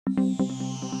I'm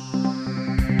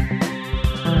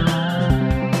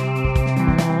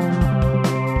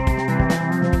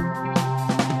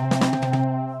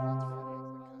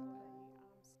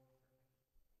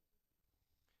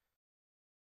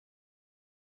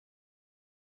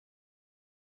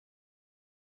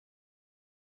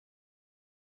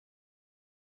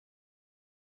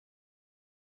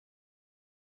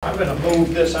going to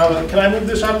move this out of, can I move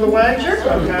this out of the way?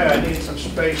 Sure. Okay, I need some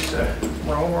space to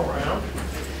roam around.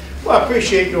 Well, I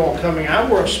appreciate you all coming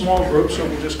out. We're a small group, so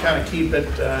we'll just kind of keep it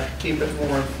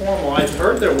more informal. I've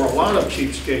heard there were a lot of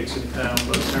cheapskates in town,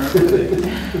 but apparently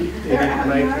they didn't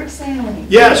make yard sailing.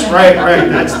 Yes, right.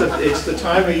 It's the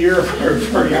time of year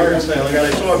for yard sailing. I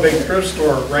saw a big thrift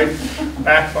store right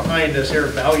back behind us here,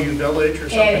 Value Village or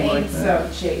something like that. It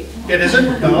ain't so cheap. It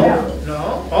isn't?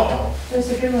 No. Uh-oh. There's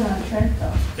a good one on Trent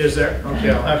though. Is there? Okay,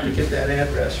 I'll have to get that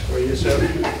address for you.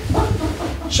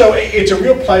 So it's a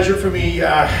real pleasure for me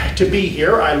to be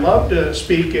here. I love to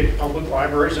speak at public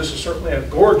libraries. This is certainly a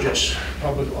gorgeous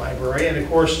public library. And of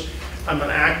course, I'm an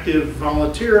active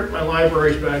volunteer at my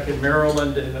libraries back in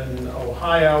Maryland and in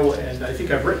Ohio. And I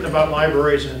think I've written about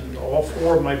libraries in all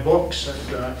 4 of my books.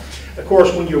 And of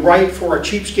course, when you write for a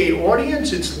cheapskate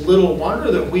audience, it's little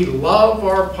wonder that we love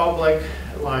our public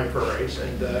libraries.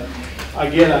 And I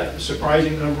get a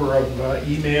surprising number of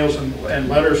emails and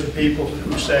letters from people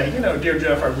who say, you know, dear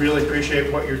Jeff, I really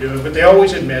appreciate what you're doing, but they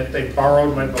always admit they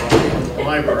borrowed my book from the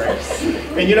library.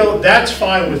 And you know, that's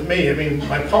fine with me. I mean,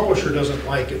 my publisher doesn't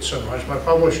like it so much. My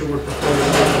publisher would prefer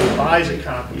that somebody buys a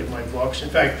copy of my books. In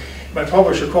fact, my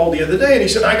publisher called the other day and he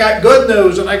said, I got good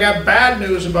news and I got bad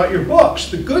news about your books.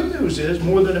 The good news is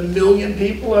more than 1 million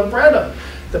people have read them.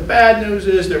 The bad news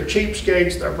is they're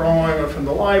cheapskates, they're borrowing from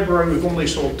the library. We've only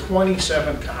sold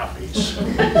 27 copies.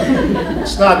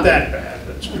 It's not that bad,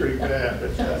 but it's pretty bad.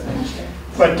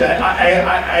 But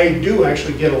I do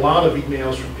actually get a lot of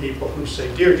emails from people who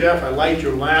say, dear Jeff, I liked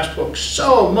your last book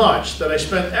so much that I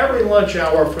spent every lunch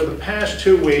hour for the past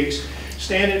 2 weeks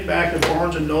standing back at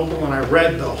Barnes & Noble and I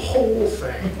read the whole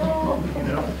thing.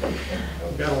 You know,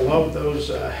 I've got to love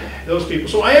those people.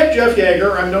 So I am Jeff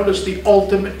Yeager. I'm known as the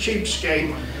ultimate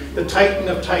cheapskate, the titan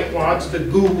of tightwads, the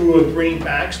guru of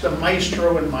greenbacks, the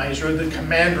maestro and miser, the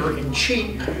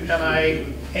commander-in-chief, and I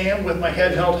am, with my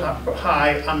head held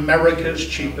high, America's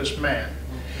cheapest man.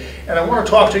 And I want to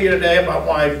talk to you today about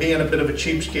why being a bit of a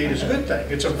cheapskate is a good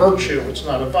thing. It's a virtue, it's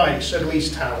not a vice, at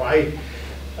least how I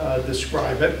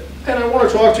describe it. And I want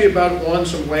to talk to you about, 1,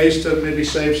 some ways to maybe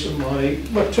save some money,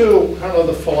 but 2, kind of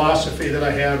the philosophy that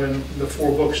I have in the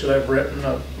 4 books that I've written,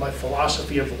 my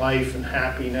philosophy of life and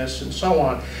happiness and so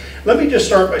on. Let me just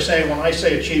start by saying when I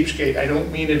say a cheapskate, I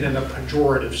don't mean it in a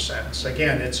pejorative sense.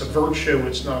 Again, it's a virtue,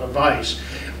 it's not a vice.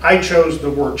 I chose the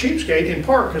word cheapskate in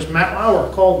part because Matt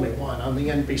Lauer called me one on the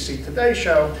NBC Today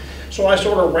show. So I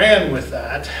sort of ran with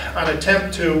that, an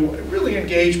attempt to really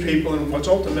engage people in what's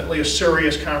ultimately a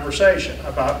serious conversation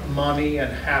about money and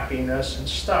happiness and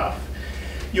stuff.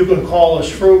 You can call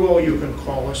us frugal, you can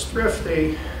call us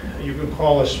thrifty, you can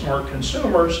call us smart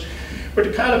consumers, but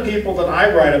the kind of people that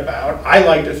I write about, I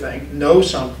like to think, know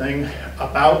something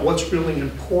about what's really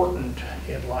important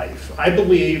in life. I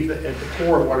believe that at the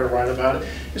core of what I write about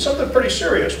is something pretty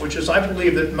serious, which is I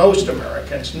believe that most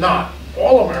Americans, not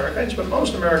all Americans, but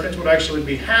most Americans would actually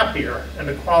be happier and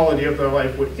the quality of their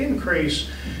life would increase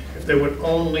if they would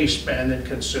only spend and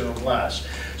consume less.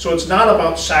 So it's not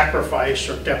about sacrifice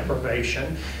or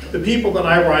deprivation. The people that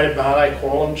I write about, I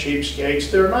call them cheapskates.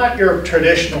 They're not your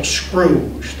traditional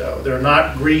Scrooge, though. They're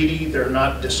not greedy, they're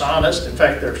not dishonest. In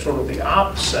fact, they're sort of the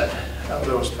opposite of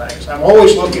those things. I'm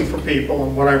always looking for people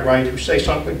in what I write who say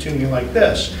something to me like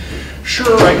this.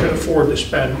 Sure, I can afford to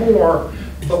spend more,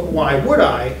 but why would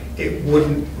I? It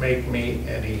wouldn't make me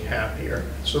any happier.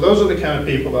 So those are the kind of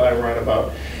people that I write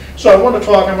about. So I'm going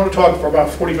to talk for about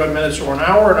 45 minutes or an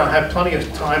hour, and I'll have plenty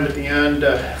of time at the end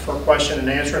for question and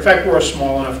answer. In fact, we're a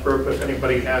small enough group. If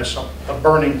anybody has a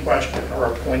burning question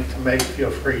or a point to make,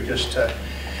 feel free just to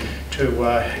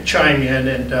chime in,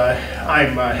 and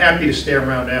I'm happy to stay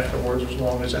around afterwards as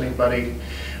long as anybody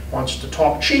wants to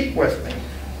talk cheap with me.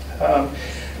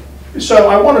 So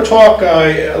I want to talk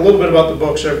a little bit about the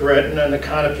books I've written and the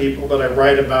kind of people that I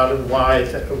write about and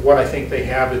what I think they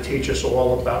have to teach us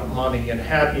all about money and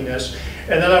happiness.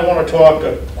 And then I want to talk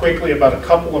quickly about a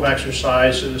couple of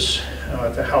exercises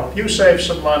to help you save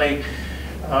some money,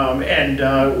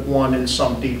 and one in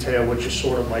some detail, which is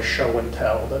sort of my show and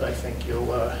tell that I think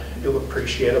you'll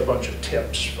appreciate, a bunch of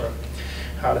tips for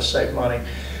how to save money.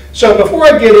 So before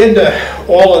I get into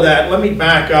all of that, let me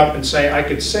back up and say I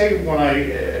could say when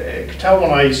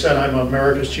I said I'm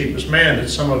America's cheapest man that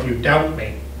some of you doubt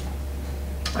me.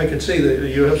 I can see that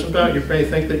you have some doubt. You may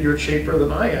think that you're cheaper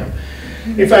than I am.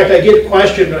 In fact, I get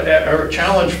questioned or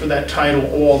challenged for that title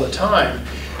all the time.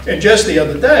 And just the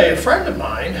other day, a friend of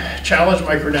mine challenged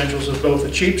my credentials as both a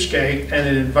cheapskate and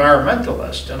an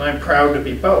environmentalist, and I'm proud to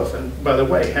be both. And by the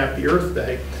way, happy Earth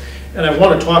Day. And I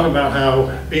want to talk about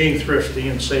how being thrifty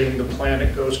and saving the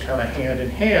planet goes kind of hand in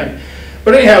hand.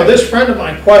 But anyhow, this friend of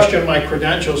mine questioned my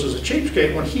credentials as a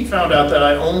cheapskate when he found out that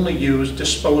I only use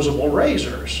disposable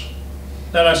razors.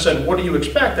 Then I said, what do you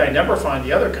expect? I never find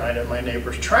the other kind in my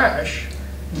neighbor's trash.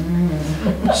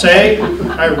 Say,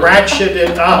 I ratcheted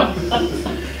it up.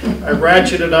 I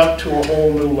ratcheted up to a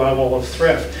whole new level of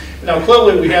thrift. Now,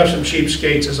 clearly we have some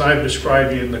cheapskates, as I've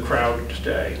described you in the crowd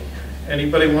today.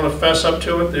 Anybody want to fess up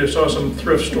to it? They saw some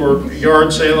thrift store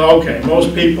yard sale. Okay,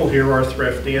 most people here are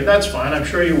thrifty, and that's fine. I'm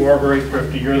sure you are very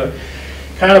thrifty. You're the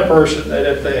kind of person that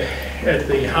at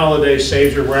the holiday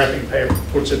saves your wrapping paper,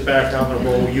 puts it back on the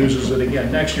roll, uses it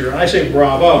again next year. And I say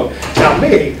bravo. Now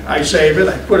me, I save it,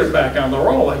 I put it back on the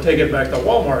roll, I take it back to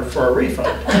Walmart for a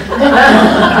refund.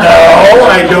 No,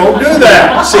 I don't do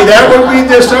that. See, that would be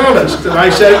dishonest. And I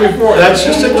said before, that's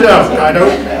just a joke. I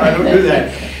don't do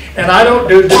that. And I don't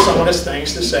do dishonest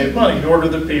things to save money, nor do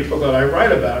the people that I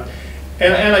write about.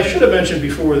 And I should have mentioned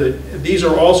before that these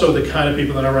are also the kind of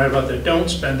people that I write about that don't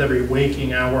spend every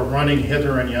waking hour running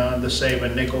hither and yon to save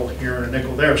a nickel here and a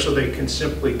nickel there so they can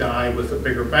simply die with a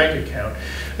bigger bank account.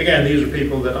 Again, these are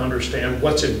people that understand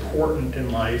what's important in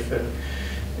life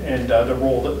and the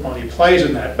role that money plays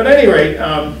in that. But at any rate,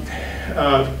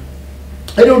 I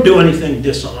don't do anything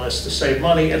dishonest to save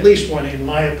money, at least when, in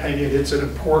my opinion, it's an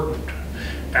important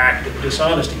act of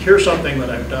dishonesty. Here's something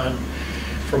that I've done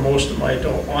for most of my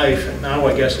adult life, and now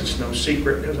I guess it's no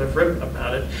secret because I've written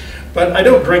about it. But I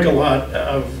don't drink a lot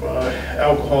of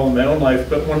alcohol in my own life,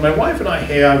 but when my wife and I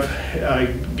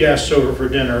have guests over for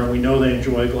dinner and we know they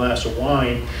enjoy a glass of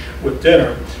wine with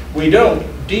dinner, we don't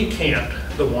decant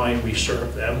the wine we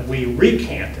serve them, we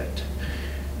recant it.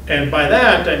 And by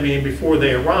that, I mean before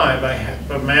they arrive, I have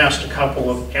amassed a couple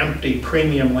of empty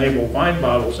premium label wine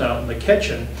bottles out in the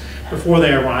kitchen. Before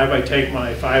they arrive, I take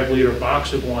my 5-liter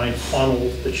box of wine, funnel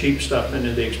the cheap stuff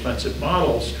into the expensive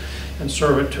bottles, and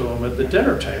serve it to them at the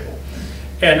dinner table.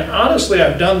 And honestly,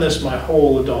 I've done this my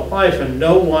whole adult life, and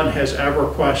no one has ever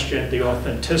questioned the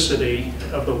authenticity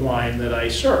of the wine that I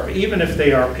serve, even if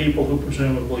they are people who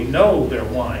presumably know their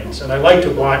wines. And I like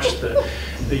to watch the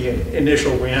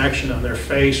initial reaction on their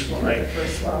face when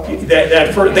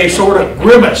they sort of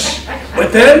grimace.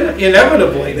 But then,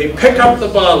 inevitably, they pick up the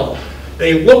bottle,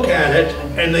 they look at it,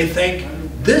 and they think,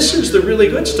 this is the really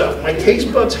good stuff. My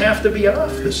taste buds have to be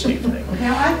off this evening.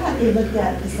 Now, I thought they looked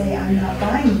at it to say, I'm not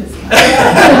buying this one.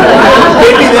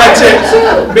 Maybe that's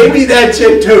it. Maybe that's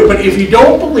it too. But if you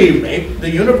don't believe me, the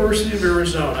University of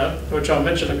Arizona, which I'll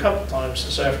mention a couple times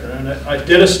this afternoon, I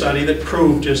did a study that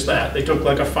proved just that. They took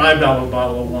like a $5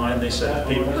 bottle of wine. They said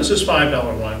to people, this is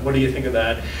 $5 wine. What do you think of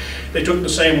that? They took the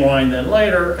same wine then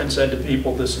later and said to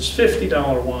people, this is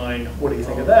 $50 wine. What do you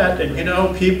think of that? And you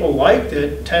know, people liked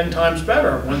it 10 times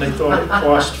better when they thought it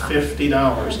cost $50.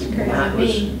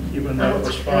 Even though it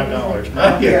was $5.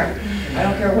 I don't care. I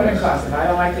don't care what it costs. If I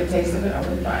don't like the taste of it, I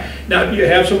wouldn't buy it. Now, do you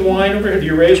have some wine over here? Do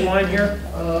you raise wine here?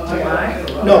 Wine?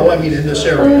 No, I mean in this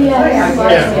area. Oh, yes.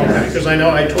 Yeah, okay, because I know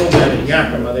I told that in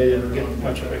Yakima, they didn't get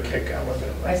much of a kick out of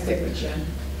it. I stick with gin.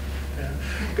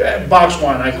 Box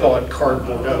wine, I call it card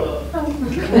Bordeaux.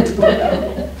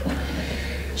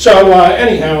 So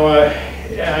anyhow,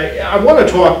 I want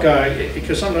to talk,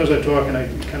 because sometimes I talk and I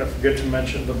kind of forget to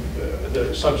mention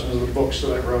the substance of the books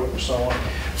that I wrote and so on.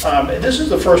 This is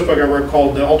the first book I wrote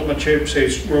called The Ultimate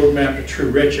Cheapskate's Roadmap to True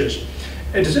Riches.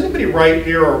 And does anybody write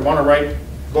here or want to write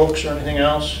books or anything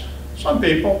else? Some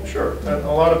people, sure.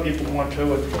 A lot of people want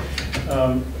to.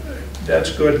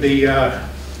 That's good.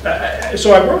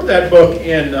 So I wrote that book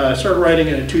started writing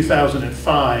it in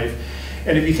 2005.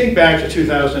 And if you think back to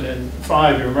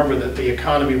 2005, you remember that the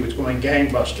economy was going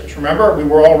gangbusters. Remember, we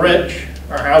were all rich.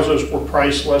 Our houses were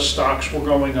priceless. Stocks were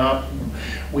going up.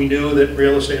 We knew that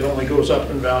real estate only goes up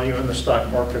in value and the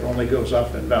stock market only goes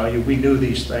up in value. We knew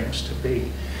these things to be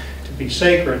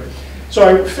sacred. So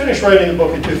I finished writing the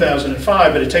book in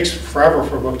 2005, but it takes forever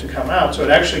for a book to come out. So it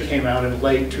actually came out in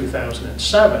late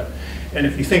 2007. And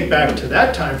if you think back to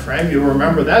that time frame, you'll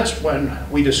remember that's when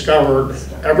we discovered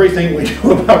everything we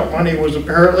knew about money was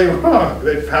apparently wrong.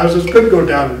 That houses could go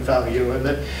down in value and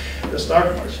that the stock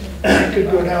market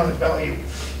could go down in value.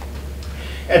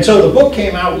 And so the book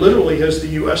came out literally as the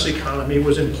US economy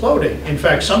was imploding. In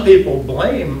fact, some people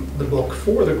blame the book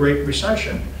for the Great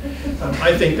Recession.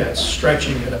 I think that's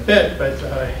stretching it a bit, but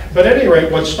at any rate,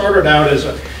 what started out as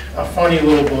a funny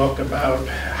little book about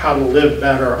how to live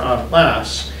better on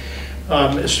less,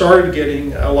 it started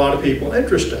getting a lot of people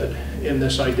interested in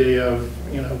this idea of,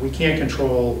 we can't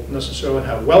control necessarily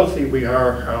how wealthy we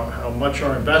are, how much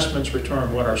our investments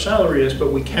return, what our salary is,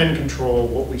 but we can control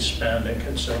what we spend and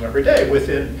consume every day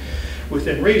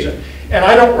within reason. And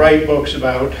I don't write books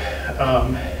about,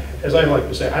 as I like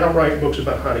to say, I don't write books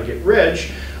about how to get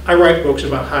rich. I write books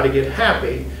about how to get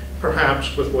happy,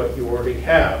 perhaps with what you already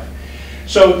have.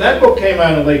 So that book came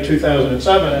out in late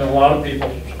 2007, and a lot of people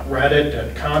read it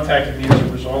and contacted me as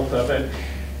a result of it.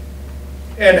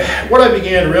 And what I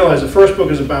began to realize, the first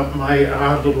book is about my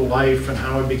odd little life and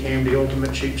how I became the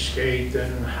ultimate cheapskate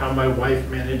and how my wife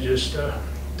manages to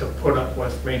put up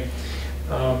with me.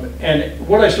 And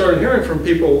what I started hearing from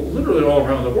people literally all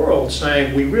around the world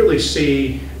saying,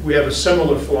 we have a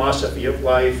similar philosophy of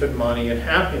life and money and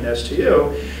happiness to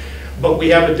you, but we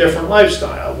have a different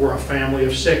lifestyle. We're a family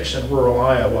of 6 in rural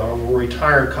Iowa, or we're a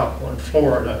retired couple in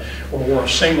Florida, or we're a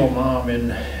single mom in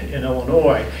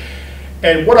Illinois.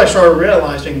 And what I started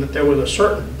realizing that there was a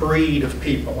certain breed of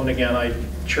people, and again, I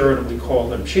charitably call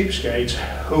them cheapskates,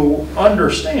 who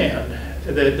understand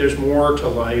that there's more to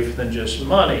life than just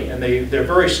money, and they're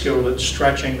very skilled at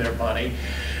stretching their money.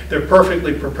 They're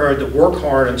perfectly prepared to work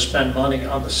hard and spend money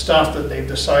on the stuff that they've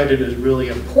decided is really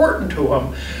important to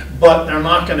them, but they're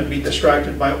not going to be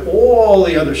distracted by all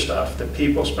the other stuff that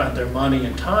people spend their money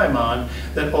and time on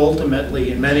that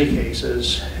ultimately, in many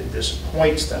cases,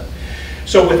 disappoints them.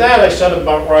 So with that, I set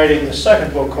about writing the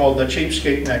second book called The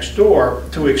Cheapskate Next Door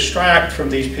to extract from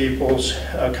these people's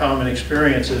common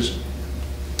experiences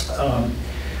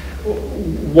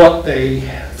what they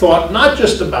thought, not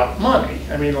just about money.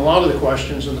 I mean, a lot of the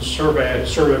questions in the survey, I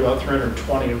surveyed about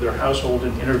 320 of their household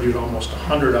and interviewed almost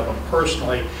 100 of them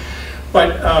personally.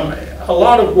 But a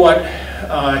lot of what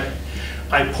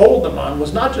I polled them on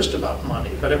was not just about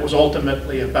money, but it was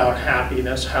ultimately about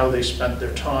happiness, how they spent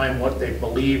their time, what they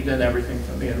believed in, everything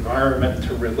from the environment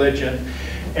to religion.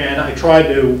 And I tried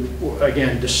to,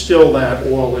 again, distill that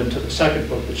all into the second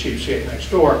book, The Cheapskate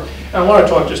Next Door. And I want to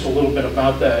talk just a little bit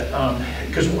about that,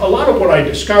 because a lot of what I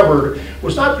discovered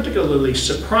was not particularly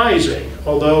surprising,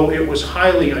 although it was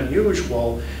highly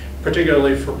unusual,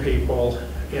 particularly for people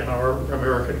in our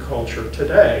American culture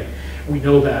today. We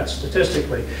know that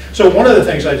statistically. So one of the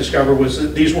things I discovered was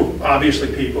that these were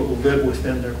obviously people who lived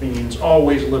within their means,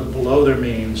 always lived below their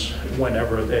means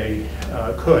whenever they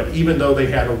could, even though they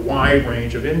had a wide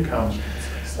range of income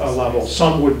levels.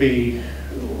 Some would be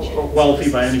wealthy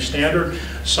by any standard,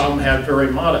 some had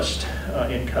very modest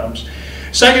incomes.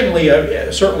 Secondly,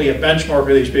 certainly a benchmark of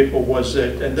these people was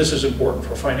that, and this is important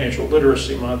for Financial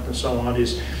Literacy Month and so on,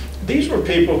 is these were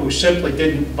people who simply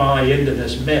didn't buy into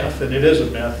this myth, and it is a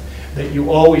myth, that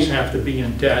you always have to be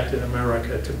in debt in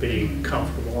America to be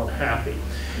comfortable and happy.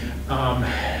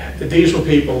 These were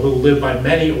people who lived by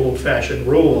many old-fashioned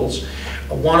rules,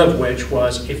 one of which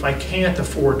was, if I can't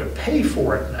afford to pay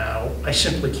for it now, I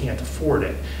simply can't afford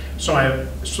it. So I'm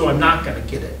not going to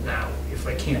get it now if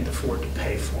I can't afford to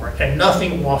pay for it. And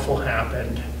nothing awful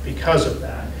happened because of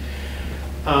that.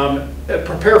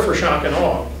 Prepare for shock and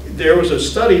awe. There was a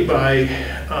study by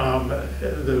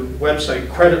the website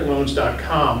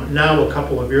creditloans.com now a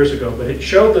couple of years ago, but it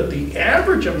showed that the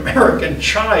average American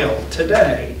child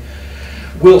today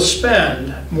will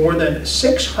spend more than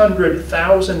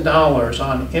 $600,000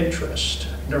 on interest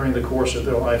during the course of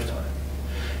their lifetime.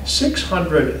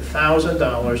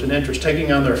 $600,000 in interest,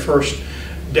 taking on their first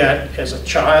debt as a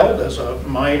child, as a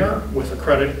minor, with a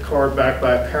credit card backed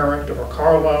by a parent or a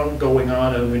car loan, going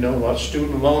on, and we know about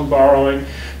student loan borrowing,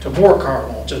 to more car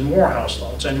loans and more house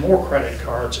loans and more credit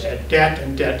cards, and debt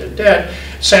and debt and debt.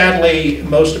 Sadly,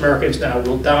 most Americans now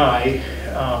will die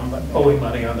owing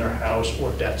money on their house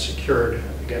or debt secured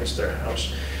against their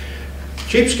house.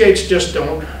 Cheapskates just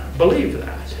don't believe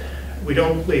that. We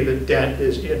don't believe that debt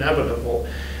is inevitable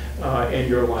in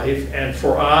your life, and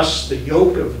for us, the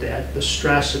yoke of debt, the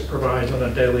stress it provides on a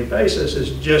daily basis,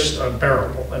 is just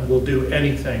unbearable, and we'll do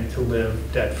anything to live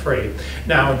debt-free.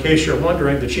 Now, in case you're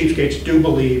wondering, the cheapskates do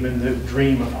believe in the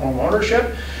dream of home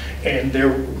ownership, and the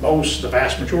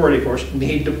vast majority, of course,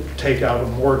 need to take out a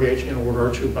mortgage in order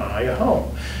to buy a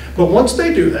home. But once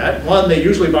they do that, one, they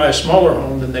usually buy a smaller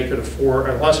home than they could afford,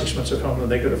 a less expensive home than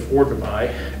they could afford to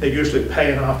buy. They usually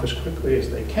pay it off as quickly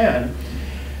as they can.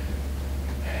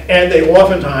 And they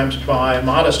oftentimes buy a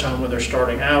modest home when they're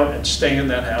starting out and stay in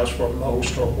that house for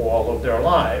most or all of their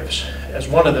lives. As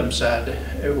one of them said,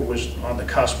 who was on the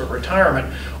cusp of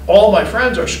retirement, all my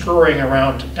friends are scurrying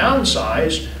around to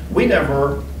downsize. We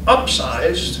never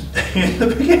upsized in the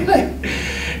beginning.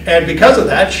 And because of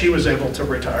that, she was able to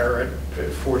retire at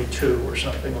 42 or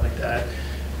something like that.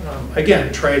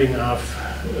 Again, trading off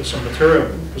some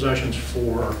material possessions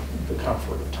for the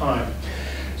comfort of time.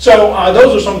 So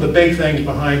those are some of the big things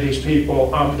behind these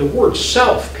people. The word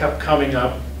self kept coming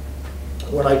up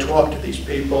when I talk to these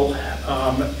people.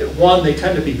 One, they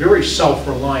tend to be very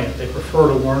self-reliant. They prefer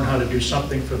to learn how to do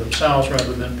something for themselves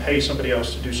rather than pay somebody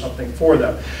else to do something for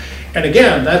them. And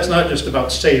again, that's not just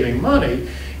about saving money.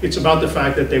 It's about the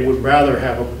fact that they would rather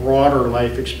have a broader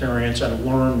life experience and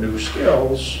learn new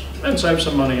skills and save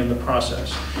some money in the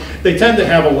process. They tend to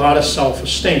have a lot of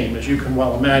self-esteem. As you can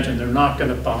well imagine, they're not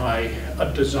going to buy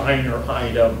a designer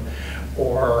item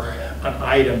or an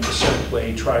item to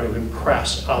simply try to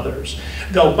impress others.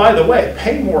 They'll, by the way,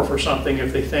 pay more for something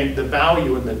if they think the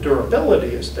value and the durability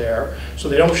is there, so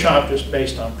they don't shop just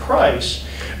based on price,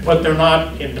 but they're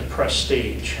not into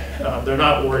prestige. They're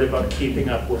not worried about keeping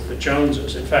up with the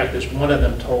Joneses. In fact, as one of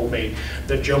them told me,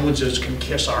 the Joneses can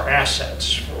kiss our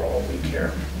assets for all we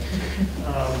care.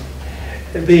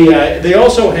 They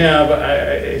also have,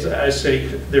 as I say,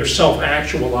 they're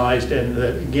self-actualized, and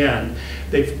again,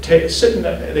 they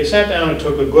sat down and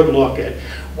took a good look at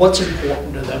what's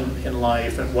important to them in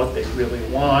life and what they really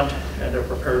want, and they're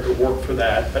prepared to work for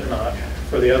that, but not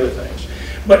for the other things.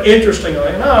 But interestingly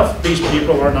enough, these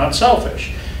people are not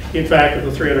selfish. In fact, of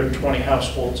the 320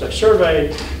 households I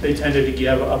surveyed, they tended to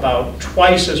give about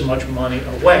twice as much money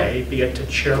away, be it to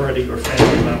charity or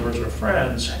family members or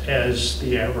friends, as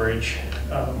the average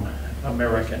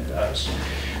American does.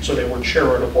 So they were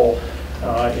charitable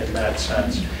in that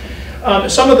sense.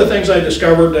 Some of the things I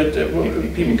discovered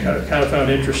that people kind of found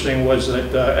interesting was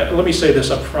that, let me say this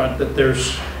up front,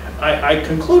 that I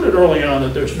concluded early on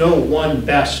that there's no one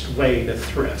best way to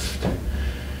thrift.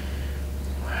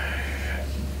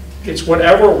 It's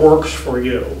whatever works for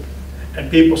you. And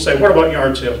people say, what about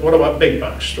yard sales? What about big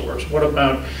box stores? What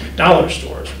about dollar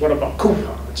stores? What about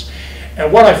coupons?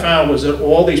 And what I found was that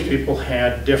all these people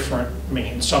had different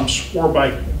means. Some swore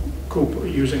by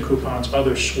using coupons,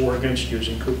 others swore against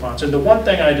using coupons. And the one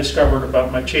thing I discovered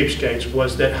about my cheapskates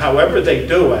was that however they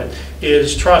do it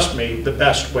is, trust me, the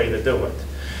best way to do it.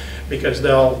 Because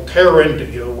they'll tear into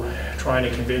you trying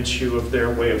to convince you of their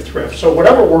way of thrift. So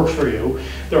whatever works for you,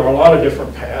 there are a lot of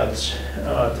different paths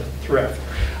to thrift.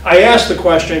 I asked the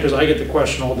question, because I get the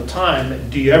question all the time,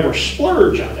 do you ever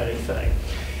splurge on anything?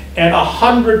 And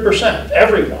 100%,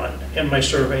 everyone in my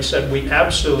survey said we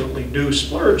absolutely do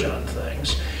splurge on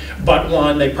things. But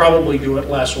one, they probably do it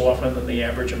less often than the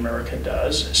average American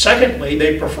does. Secondly,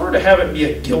 they prefer to have it be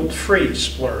a guilt-free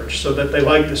splurge, so that they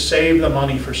like to save the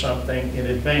money for something in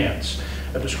advance,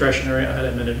 a discretionary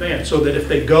item in advance, so that if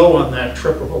they go on that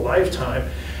trip of a lifetime,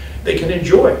 they can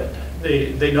enjoy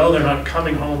it. They know they're not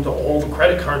coming home to all the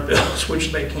credit card bills,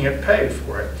 which they can't pay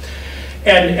for it.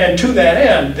 And to that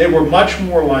end, they were much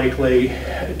more likely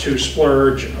to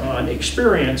splurge on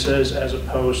experiences as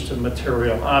opposed to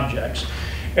material objects.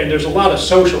 And there's a lot of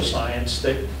social science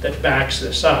that backs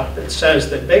this up, that says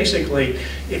that basically,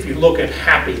 if you look at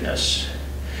happiness,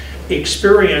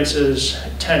 experiences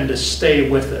tend to stay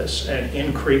with us and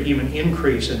even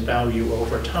increase in value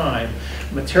over time.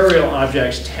 Material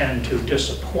objects tend to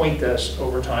disappoint us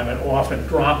over time and often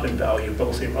drop in value,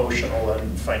 both emotional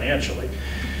and financially.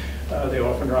 They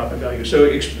often drop in value. So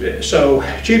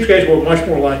cheapskates were much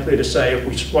more likely to say if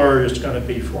we splurge, it's going to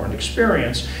be for an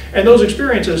experience. And those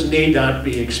experiences need not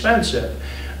be expensive.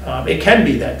 It can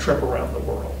be that trip around the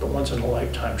world, the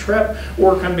once-in-a-lifetime trip,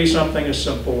 or it can be something as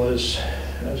simple as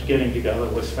getting together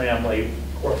with family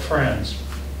or friends.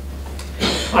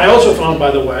 I also found,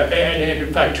 by the way, and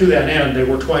in fact, to that end, they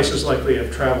were twice as likely to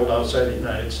have traveled outside the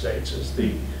United States as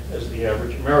the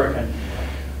average American.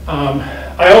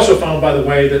 I also found, by the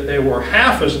way, that they were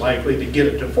half as likely to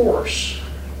get a divorce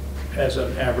as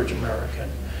an average American.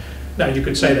 Now, you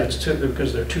could say that's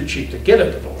because they're too cheap to get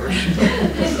a divorce,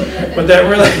 but that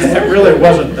really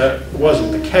wasn't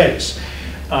the case.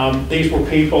 These were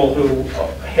people who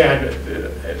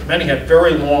many had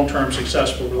very long-term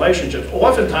successful relationships.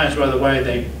 Oftentimes, by the way,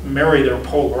 they marry their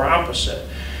polar opposite.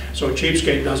 So a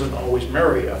cheapskate doesn't always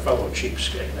marry a fellow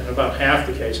cheapskate. In about half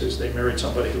the cases, they married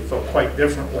somebody who felt quite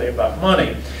differently about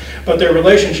money. But their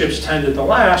relationships tended to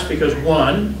last because,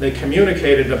 one, they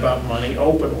communicated about money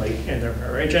openly in their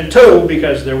marriage, and two,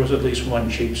 because there was at least one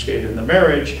cheapskate in the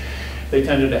marriage, they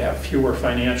tended to have fewer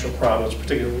financial problems,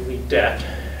 particularly debt,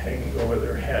 hanging over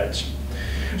their heads.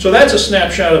 So that's a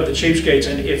snapshot of the cheapskates,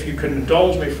 and if you can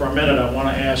indulge me for a minute, I want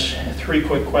to ask 3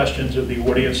 quick questions of the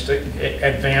audience to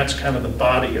advance kind of the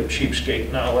body of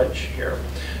cheapskate knowledge here.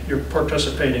 You're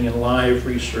participating in live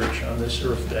research on this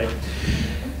Earth Day.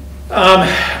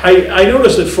 I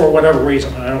noticed that for whatever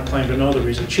reason, and I don't claim to know the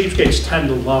reason, cheapskates tend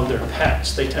to love their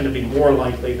pets. They tend to be more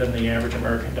likely than the average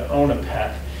American to own a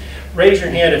pet. Raise your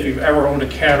hand if you've ever owned a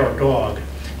cat or dog.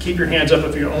 Keep your hands up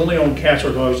if you only own cats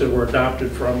or dogs that were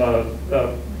adopted from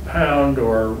a pound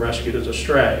or rescued as a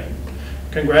stray.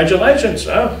 Congratulations,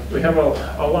 we have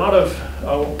a lot of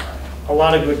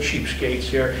good cheapskates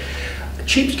here.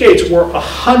 Cheapskates were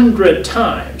 100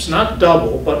 times, not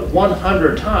double, but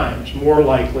 100 times more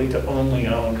likely to only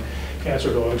own cats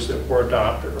or dogs that were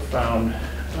adopted or found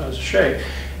as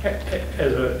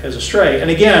a stray. And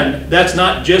again, that's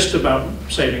not just about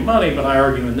saving money, but I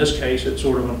argue in this case it's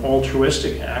sort of an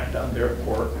altruistic act on their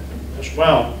part as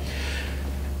well.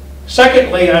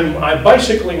 Secondly, I'm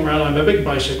bicycling around. I'm a big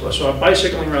bicyclist, so I'm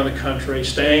bicycling around the country,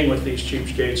 staying with these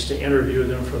cheapskates to interview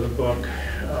them for the book,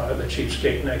 The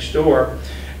Cheapskate Next Door.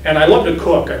 And I love to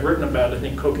cook. I've written about, I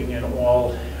think, cooking in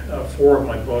all 4 of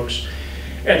my books.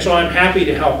 And so I'm happy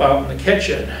to help out in the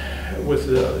kitchen with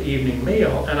the evening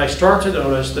meal. And I start to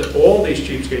notice that all these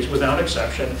cheapskates, without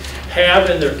exception, have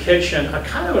in their kitchen a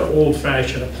kind of an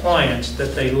old-fashioned appliance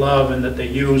that they love and that they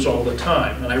use all the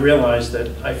time. And I realize that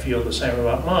I feel the same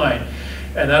about mine.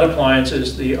 And that appliance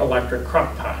is the electric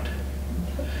crock pot.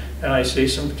 And I see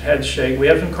some heads shake. We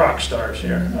have some crock stars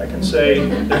here. I can say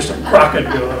there's some crocking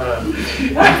going on.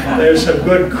 There's some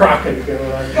good crocking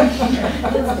going on.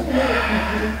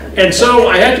 And so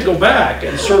I had to go back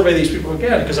and survey these people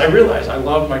again because I realized I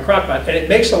love my crock pot. And it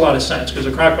makes a lot of sense because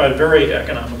the crock pot is very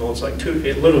economical. It's like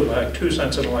literally like 2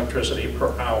 cents of electricity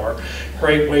per hour.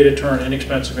 Great way to turn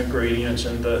inexpensive ingredients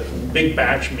into big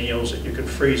batch meals that you can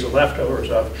freeze the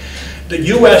leftovers of. The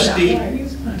USDA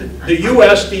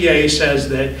says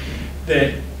that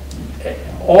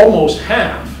almost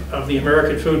half of the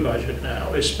American food budget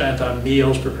now is spent on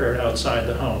meals prepared outside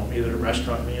the home, either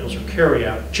restaurant meals or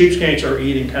carry-out. Cheapskates are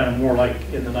eating kind of more like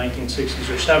in the 1960s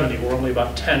or 70s, where only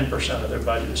about 10% of their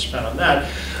budget is spent on that.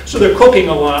 So they're cooking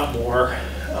a lot more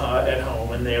at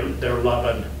home, and they're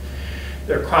loving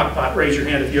their crock pot. Raise your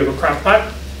hand if you have a crock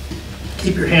pot.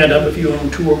 Keep your hand up if you own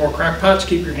 2 or more crock pots.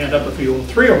 Keep your hand up if you own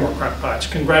 3 or more crock pots.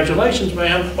 Congratulations,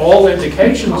 ma'am. All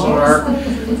indications are,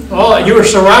 you are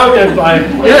surrounded by,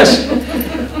 yes.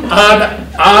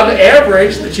 On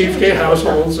average, the cheapskate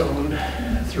households own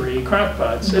 3 crock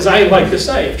pots. As I like to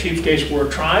say, if cheapskates were a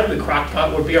tribe, the crock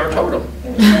pot would be our totem.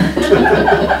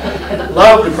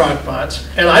 Love the crock pots.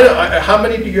 And how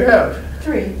many do you have?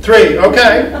 3. 3,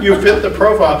 okay. You fit the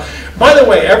profile. By the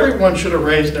way, everyone should have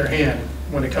raised their hand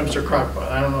when it comes to crock pot.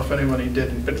 I don't know if anybody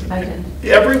didn't, but I did.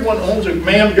 Everyone owns it.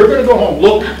 Ma'am, you're going to go home.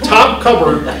 Look, top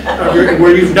cupboard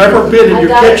where you've never been in your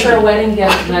kitchen. I got it for a wedding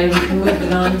gift and I moved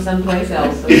it on someplace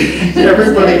else. So.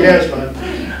 Everybody has one.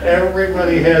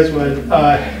 Everybody has one.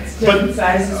 Different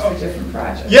sizes for different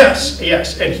projects. Yes.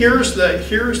 And here's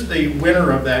the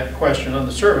winner of that question on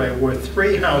the survey, with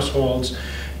 3 households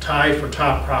tied for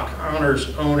top crock honors,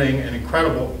 owning an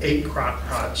incredible 8 crock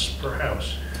pots per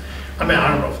house. I mean, I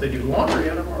don't know if they do laundry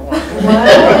in them or what.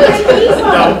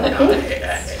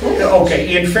 No,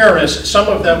 okay, in fairness, some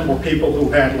of them were people who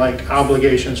had like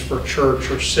obligations for church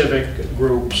or civic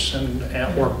groups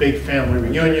or big family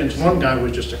reunions. One guy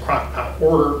was just a crock pot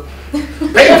hoarder.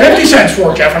 Pay 50 cents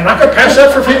for it, Jeff. I'm not going to pass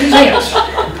up for 50 cents.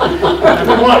 I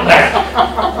don't want that.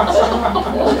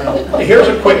 So, here's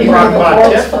a quick crock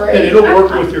pot tip, and it'll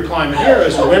work with your climate here.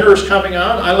 As the winter is coming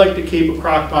on, I like to keep a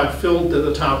crock pot filled to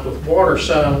the top with water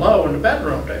set on low in the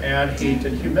bedroom to add heat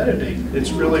and humidity.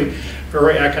 It's really a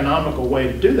very economical way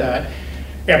to do that.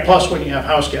 And plus, when you have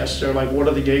house guests, they're like, what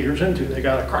are the Yeagers into? They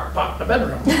got a crock pot in the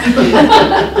bedroom.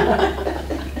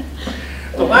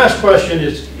 The last question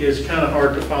is kind of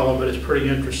hard to follow, but it's pretty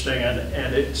interesting,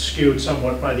 and it's skewed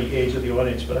somewhat by the age of the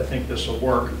audience, but I think this will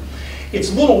work.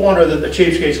 It's little wonder that the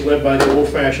cheapskates live by the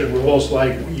old-fashioned rules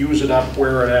like use it up,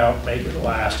 wear it out, make it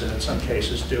last, and in some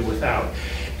cases do without.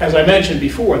 As I mentioned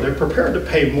before, they're prepared to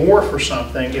pay more for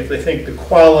something if they think the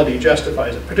quality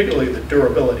justifies it, particularly the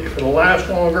durability. If it'll last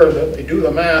longer, then they do the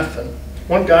math. And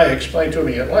one guy explained to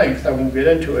me at length, I won't get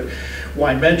into it,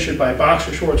 why men should buy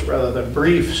boxer shorts rather than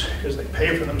briefs, because they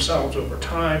pay for themselves over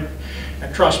time.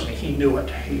 And trust me, he knew it.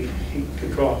 He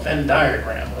could draw a Venn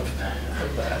diagram of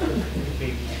that.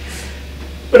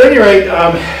 But at any rate,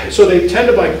 so they tend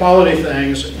to buy quality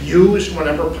things, used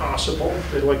whenever possible.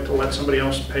 They like to let somebody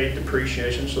else pay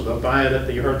depreciation, so they'll buy it at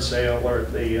the yard sale or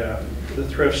at the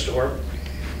thrift store.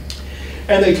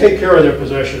 And they take care of their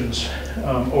possessions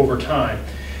over time.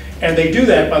 And they do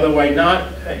that, by the way,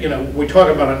 not, we talk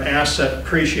about an asset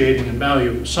appreciating in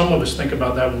value. Some of us think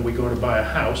about that when we go to buy a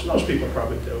house. Most people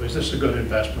probably do. Is this a good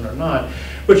investment or not?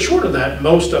 But short of that,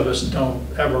 most of us don't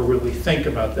ever really think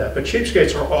about that. But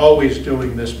cheapskates are always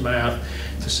doing this math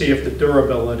to see if the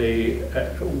durability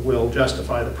will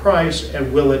justify the price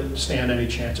and will it stand any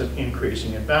chance of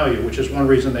increasing in value, which is one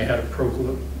reason they had a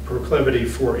proclivity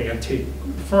for antique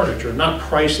furniture, not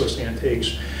priceless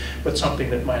antiques, but something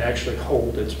that might actually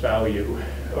hold its value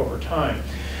over time.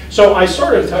 So I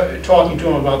started talking to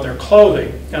them about their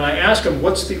clothing, and I asked them,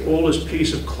 what's the oldest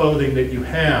piece of clothing that you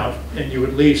have and you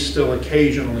at least still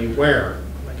occasionally wear?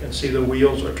 I can see the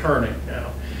wheels are turning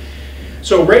now.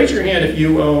 So raise your hand if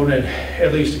you own and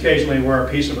at least occasionally wear a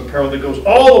piece of apparel that goes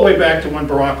all the way back to when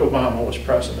Barack Obama was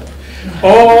president,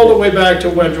 all the way back to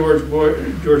when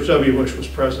George W. Bush was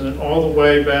president, all the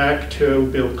way back to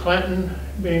Bill Clinton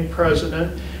being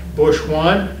president, Bush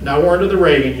 1, now we're into the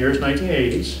Reagan years,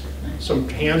 1980s, some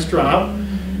hands drop,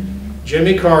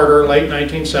 Jimmy Carter, late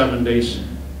 1970s.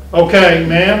 Okay,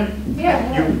 ma'am,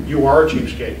 Yeah. you are a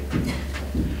cheapskate.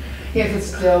 If it's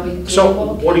still doable.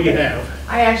 So what do you have?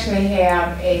 I actually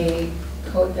have a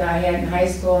coat that I had in high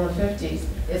school in the 50s.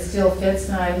 It still fits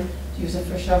and I use it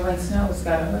for shoveling snow. It's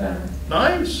got a hood on it.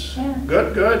 Nice, Yeah.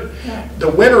 good, good. Yeah. The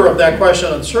winner of that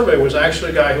question on the survey was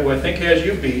actually a guy who I think has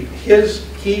you beat.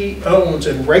 He owns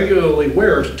and regularly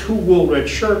wears 2 wool red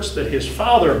shirts that his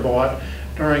father bought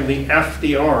during the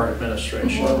FDR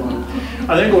administration.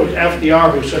 I think it was FDR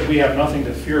who said we have nothing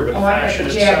to fear but Oh, I fashion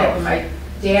have a jacket itself. my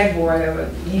dad wore it.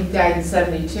 He died in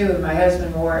 72 and my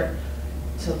husband wore it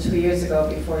till 2 years ago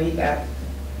before he got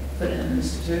put in an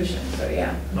institution. So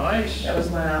yeah, Nice, that was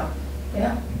when out.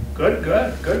 Yeah. good,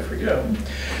 good, good for you.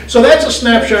 So that's a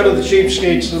snapshot of the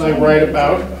cheapskates that I write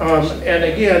about. And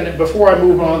again, before I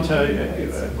move on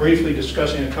to briefly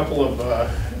discussing a couple of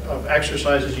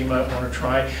exercises you might want to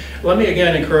try, let me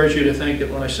again encourage you to think that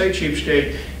when I say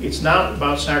cheapskate, it's not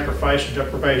about sacrifice or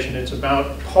deprivation. It's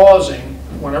about pausing.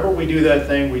 Whenever we do that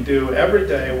thing we do every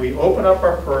day, we open up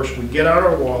our purse, we get out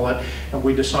our wallet, and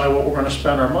we decide what we're going to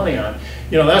spend our money on.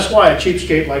 That's why a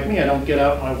cheapskate like me, I don't get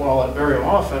out my wallet very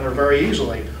often or very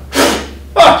easily.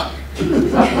 Ah!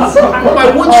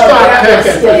 My Woodstock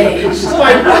ticket! My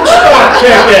Woodstock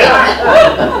ticket!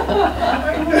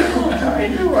 I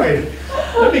knew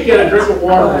let me get a drink of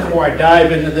water before I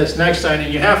dive into this next item.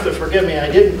 And you have to forgive me,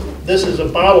 this is a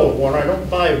bottle of water. I don't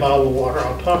buy a bottle of water.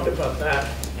 I'll talk about that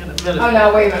in a minute. Oh,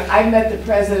 no, wait a minute. I met the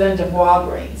president of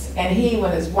Walgreens, and he,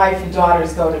 when his wife and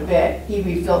daughters go to bed, he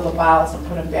refilled the bottles and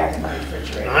put them back in the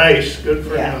refrigerator. Nice, good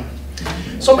for Yeah. him.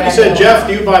 Somebody said, Jeff,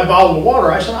 do you buy bottled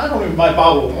water? I said, I don't even buy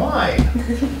bottled wine.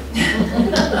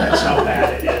 That's how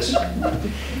bad it is. I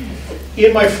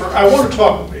want to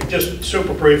talk just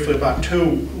super briefly about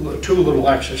two little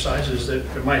exercises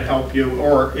that might help you,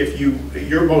 or if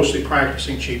you're mostly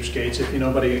practicing cheapskates, if you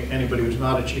know anybody who's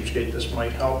not a cheapskate, this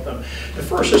might help them. The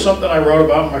first is something I wrote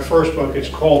about in my first book. It's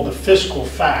called the fiscal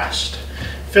fast,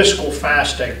 fiscal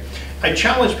fasting. I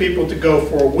challenge people to go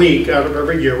for a week out of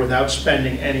every year without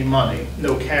spending any money.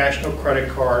 No cash, no credit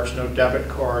cards, no debit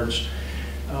cards,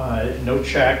 no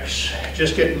checks.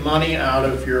 Just get money out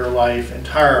of your life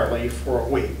entirely for a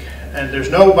week. And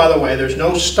by the way, there's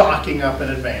no stocking up in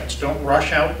advance. Don't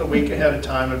rush out the week ahead of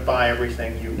time and buy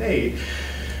everything you need.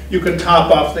 You can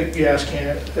top off the gas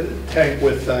tank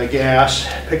with gas,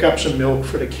 pick up some milk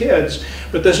for the kids,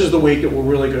 but this is the week that we'll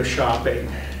really go shopping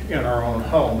in our own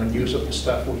home and use up the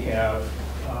stuff we have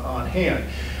on hand.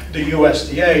 The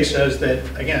USDA says that,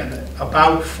 again,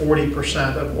 about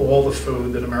 40% of all the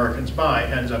food that Americans buy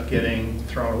ends up getting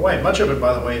thrown away. Much of it,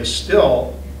 by the way, is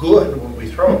still good when we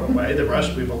throw it away. The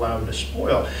rest we've allowed to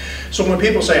spoil. So when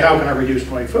people say, how can I reduce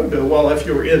my food bill? Well, if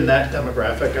you're in that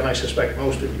demographic, and I suspect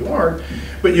most of you aren't,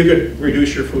 but you could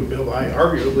reduce your food bill by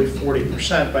arguably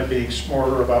 40% by being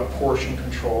smarter about portion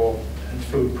control and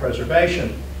food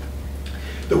preservation.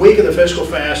 The week of the fiscal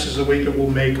fast is the week that we'll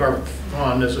make our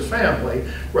fun as a family,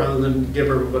 rather than give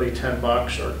everybody 10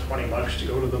 bucks or 20 bucks to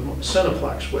go to the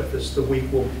Cineplex with. It's the week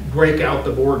we'll break out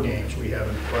the board games we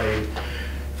haven't played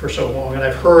for so long. And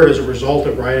I've heard, as a result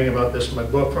of writing about this in my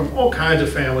book, from all kinds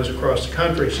of families across the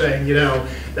country saying,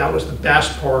 that was the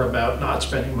best part about not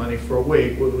spending money for a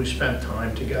week, when we spent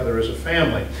time together as a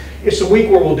family. It's the week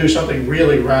where we'll do something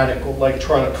really radical, like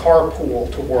try to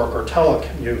carpool to work or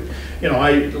telecommute.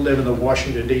 I live in the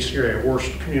Washington, D.C. area,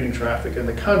 worst commuting traffic in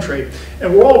the country,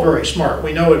 and we're all very smart.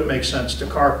 We know it makes sense to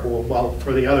carpool, well,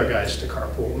 for the other guys to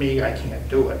carpool. Me, I can't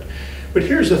do it. But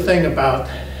here's the thing about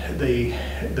the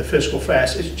fiscal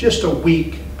fast. It's just a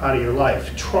week out of your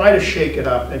life. Try to shake it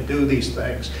up and do these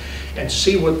things and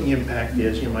see what the impact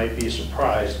is. You might be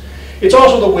surprised. It's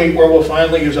also the week where we'll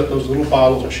finally use up those little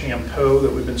bottles of shampoo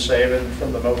that we've been saving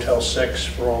from the Motel 6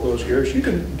 for all those years. You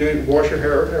can wash your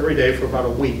hair every day for about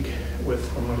a week with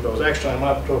one of those. Actually, I'm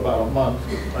up to about a month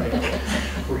with my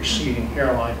receding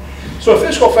hairline. So a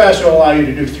fiscal fast will allow you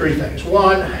to do three things.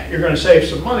 One, you're going to save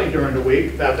some money during the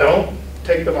week. Now don't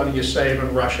take the money you save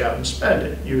and rush out and spend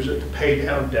it. Use it to pay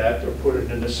down debt or put it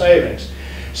into savings.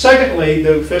 Secondly,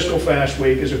 the fiscal fast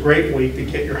week is a great week to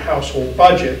get your household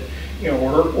budget in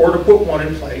order, or to put one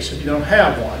in place if you don't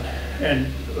have one. And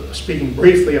speaking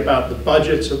briefly about the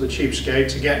budgets of the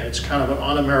cheapskates, again, it's kind of an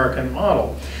un-American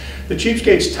model. The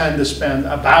cheapskates tend to spend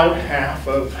about half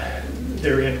of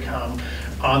their income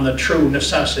on the true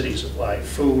necessities of life: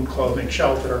 food, clothing,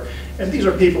 shelter. And these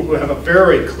are people who have a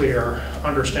very clear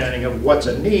understanding of what's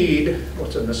a need,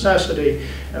 what's a necessity,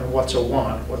 and what's a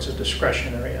want, what's a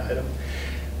discretionary item.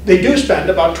 They do spend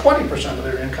about 20% of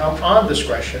their income on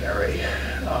discretionary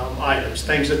items,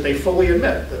 things that they fully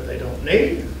admit that they don't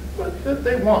need, but that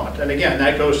they want. And again,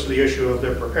 that goes to the issue of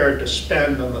they're prepared to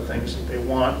spend on the things that they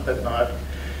want, but not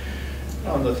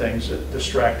on the things that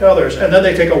distract others. And then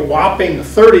they take a whopping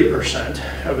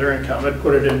 30% of their income and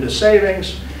put it into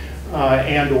savings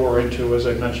and or into, as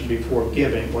I mentioned before,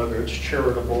 giving, whether it's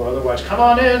charitable or otherwise. Come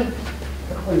on in.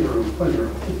 Clean room.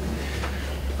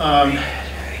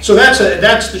 So that's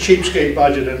the cheapskate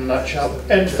budget in a nutshell.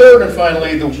 And third and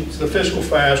finally, the fiscal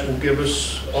fast will give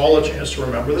us all a chance to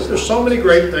remember that there's so many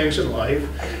great things in life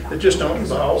that just don't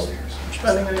involve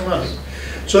spending any money.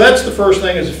 So that's the first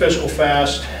thing, is a fiscal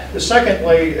fast. The second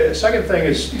thing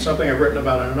is something I've written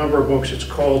about in a number of books. It's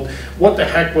called "What the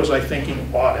Heck Was I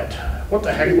Thinking?" Audit. What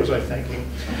the heck was I thinking?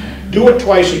 Do it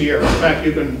twice a year. In fact,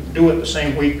 you can do it the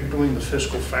same week you're doing the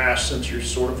fiscal fast, since you're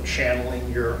sort of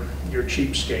channeling your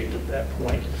cheapskate at that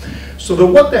point. So the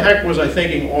 "What the Heck Was I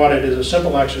Thinking?" audit is a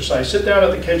simple exercise. Sit down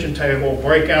at the kitchen table,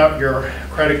 break out your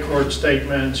credit card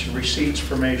statements, your receipts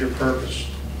for major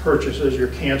purchases, your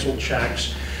canceled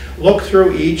checks. Look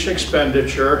through each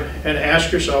expenditure and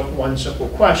ask yourself one simple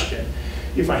question.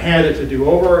 If I had it to do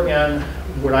over again,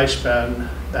 would I spend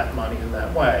that money in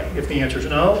that way? If the answer is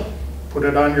no, put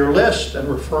it on your list and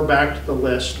refer back to the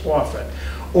list often.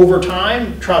 Over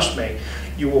time, trust me,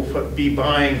 you will be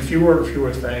buying fewer and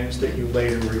fewer things that you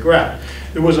later regret.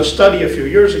 There was a study a few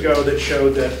years ago that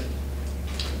showed that,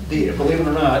 believe it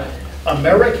or not,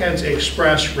 Americans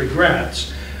express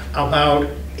regrets about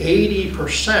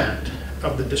 80%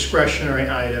 of the discretionary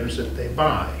items that they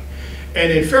buy.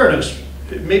 And in fairness,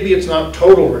 maybe it's not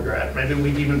total regret, maybe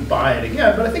we'd even buy it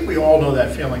again, but I think we all know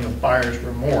that feeling of buyer's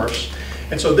remorse.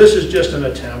 And so this is just an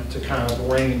attempt to kind of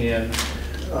rein in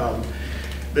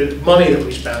the money that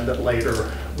we spend that later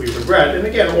we regret. And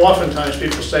again, oftentimes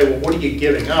people say, well, what are you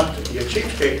giving up to be a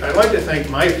cheapskate? I like to think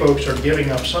my folks are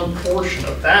giving up some portion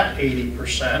of that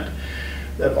 80%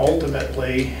 that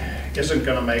ultimately isn't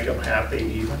going to make them happy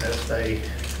even if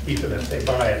they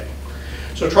buy it.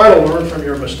 So try to learn from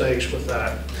your mistakes with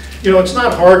that. You know, it's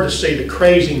not hard to see the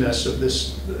craziness of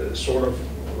this sort of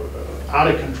out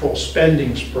of control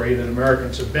spending spree that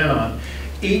Americans have been on.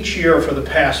 Each year for the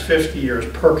past 50 years,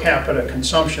 per capita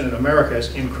consumption in America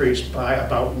has increased by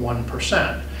about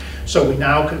 1%. So we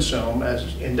now consume,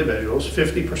 as individuals,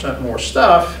 50% more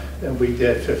stuff than we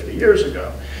did 50 years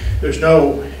ago. There's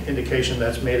no indication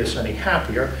that's made us any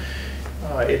happier.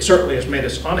 It certainly has made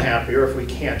us unhappier if we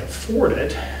can't afford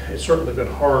it. It's certainly been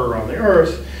harder on the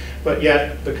earth, but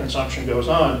yet the consumption goes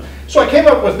on. So I came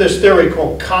up with this theory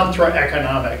called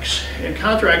contra-economics. And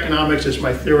contra-economics is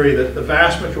my theory that the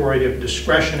vast majority of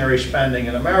discretionary spending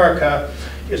in America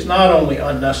is not only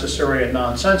unnecessary and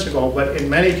nonsensical, but in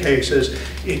many cases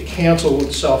it cancels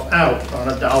itself out on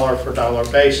a dollar-for-dollar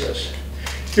basis.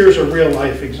 Here's a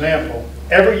real-life example.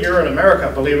 Every year in America,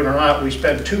 believe it or not, we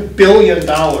spend $2 billion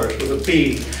with a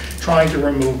B trying to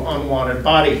remove unwanted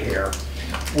body hair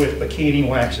with bikini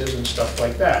waxes and stuff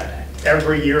like that.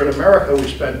 Every year in America, we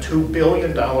spend $2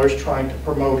 billion trying to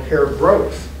promote hair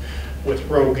growth with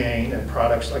Rogaine and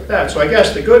products like that. So I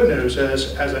guess the good news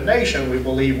is, as a nation, we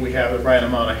believe we have the right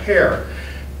amount of hair.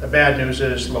 The bad news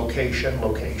is location,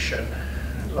 location,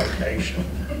 location.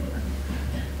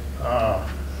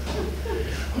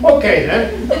 Okay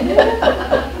then.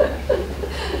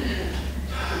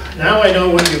 Now I know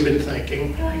what you've been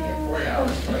thinking. I get 4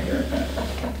 hours right here.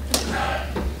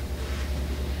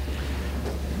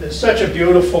 It's such a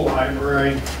beautiful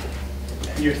library.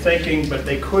 You're thinking, but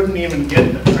they couldn't even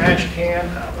get the trash can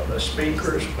out of the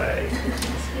speaker's way.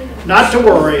 Not to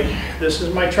worry. This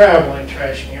is my traveling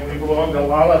trash can. We've belonged a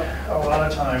lot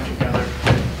of time together.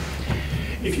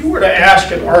 If you were to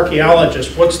ask an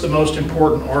archaeologist what's the most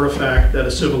important artifact that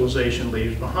a civilization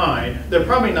leaves behind, they're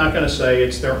probably not going to say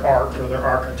it's their art or their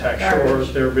architecture or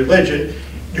their religion.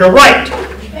 You're right.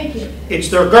 Thank you. It's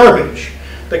their garbage.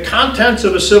 The contents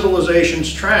of a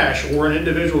civilization's trash or an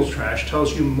individual's trash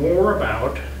tells you more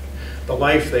about the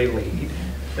life they lead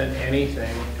than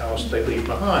anything else they leave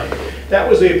behind. That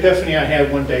was the epiphany I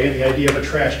had one day, and the idea of a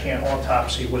trash can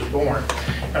autopsy was born.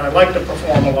 And I'd like to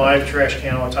perform a live trash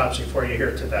can autopsy for you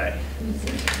here today.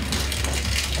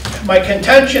 My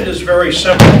contention is very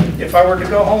simple. If I were to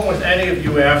go home with any of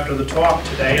you after the talk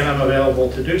today, and I'm available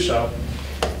to do so,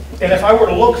 and if I were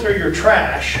to look through your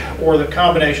trash, or the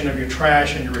combination of your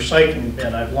trash and your recycling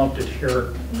bin, I've lumped it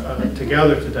here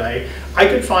together today, I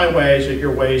could find ways that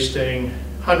you're wasting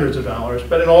hundreds of dollars,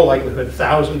 but in all likelihood,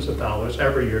 thousands of dollars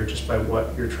every year just by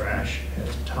what your trash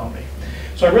has to tell me.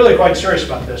 So I'm really quite serious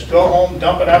about this. Go home,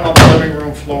 dump it out on the living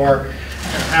room floor,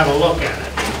 and have a look at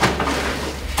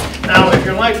it. Now, if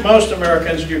you're like most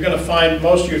Americans, you're going to find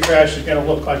most of your trash is going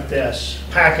to look like this.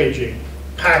 Packaging.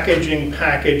 Packaging,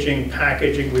 packaging,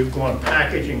 packaging. We've gone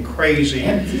packaging crazy.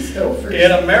 Empty stove. In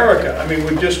America, I mean,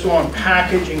 we've just gone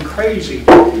packaging crazy in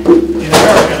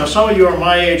America. Now, some of you are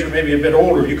my age or maybe a bit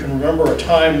older. You can remember a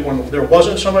time when there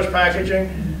wasn't so much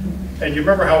packaging, and you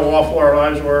remember how awful our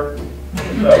lives were?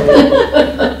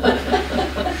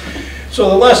 So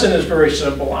the lesson is very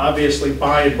simple. Obviously,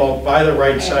 buy in bulk, buy the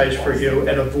right size for you,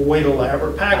 and avoid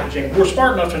elaborate packaging. We're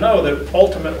smart enough to know that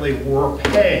ultimately we're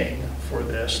paying for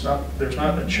this. There's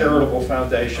not a charitable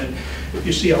foundation. If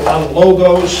you see a lot of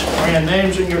logos, brand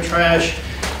names in your trash,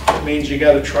 it means you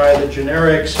got to try the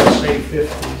generics and save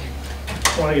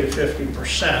 20 to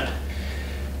 50%.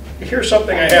 Here's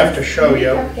something I have to show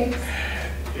you.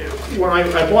 When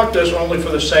I bought this only for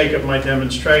the sake of my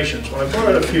demonstrations. When I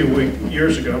bought it a few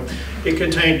years ago, it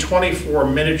contained 24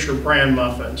 miniature bran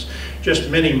muffins, just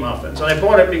mini muffins. And I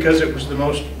bought it because it was the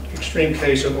most extreme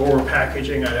case of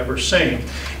over-packaging I'd ever seen.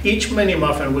 Each mini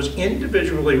muffin was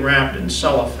individually wrapped in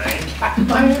cellophane.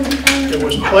 It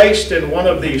was placed in one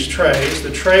of these trays.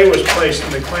 The tray was placed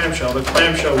in the clamshell. The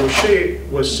clamshell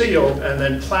was sealed and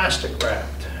then plastic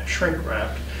wrapped, shrink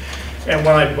wrapped. And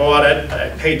when I bought it, I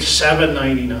paid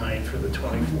 $7.99 for the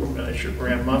 24 miniature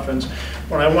bran muffins.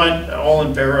 When I went all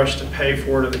embarrassed to pay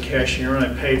for it to the cashier, and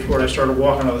I paid for it, I started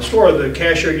walking out of the store. The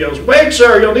cashier yells, "Wait,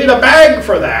 sir, you'll need a bag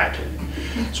for that."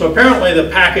 So apparently the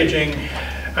packaging,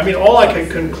 I mean, all I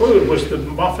could conclude was the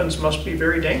muffins must be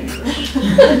very dangerous.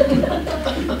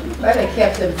 But they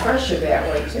kept them fresher that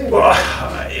way too. Well,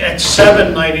 at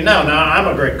 $7.99. Now, I'm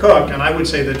a great cook, and I would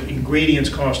say that the ingredients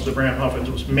cost of the bran muffins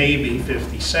was maybe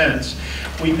 50 cents.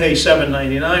 We pay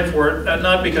 $7.99 for it,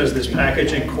 not because this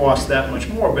packaging costs that much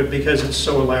more, but because it's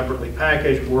so elaborately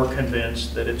packaged, we're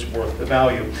convinced that it's worth the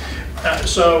value.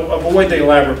 So avoid the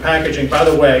elaborate packaging. By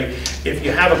the way, if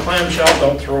you have a clamshell,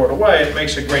 don't throw it away. It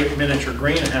makes a great miniature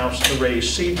greenhouse to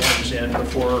raise seedlings in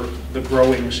before the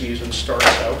growing season starts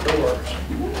outdoors.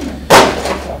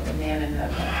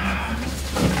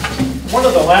 One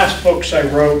of the last books I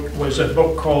wrote was a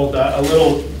book called, a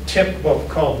little tip book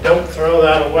called Don't Throw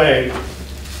That Away.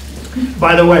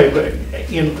 By the way,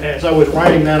 as I was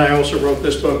writing that, I also wrote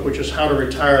this book, which is How to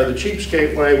Retire the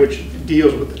Cheapskate Way, which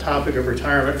deals with the topic of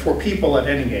retirement for people at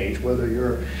any age, whether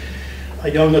you're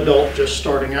a young adult just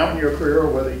starting out in your career or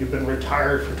whether you've been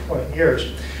retired for 20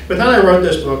 years. But then I wrote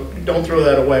this book, Don't Throw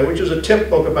That Away, which is a tip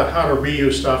book about how to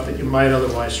reuse stuff that you might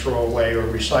otherwise throw away or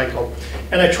recycle.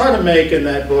 And I try to make in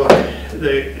that book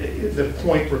the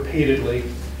point repeatedly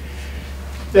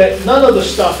that none of the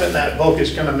stuff in that book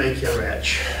is going to make you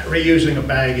rich. Reusing a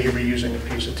baggie, reusing a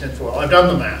piece of tinfoil. I've done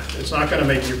the math. It's not going to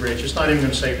make you rich. It's not even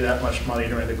going to save you that much money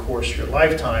during the course of your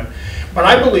lifetime. But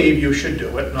I believe you should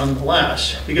do it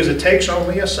nonetheless, because it takes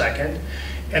only a second,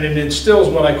 and it instills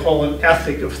what I call an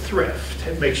ethic of thrift.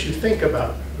 It makes you think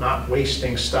about not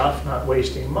wasting stuff, not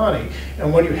wasting money.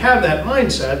 And when you have that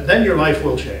mindset, then your life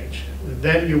will change.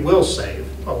 Then you will save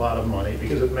a lot of money,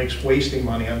 because it makes wasting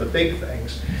money on the big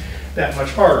things that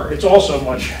much harder. It's also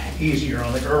much easier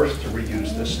on the earth to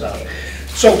reuse this stuff.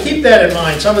 So keep that in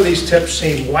mind. Some of these tips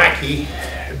seem wacky,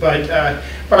 but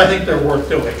I think they're worth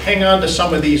doing. Hang on to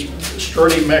some of these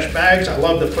sturdy mesh bags. I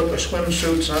love to put the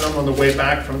swimsuits on them on the way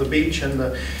back from the beach in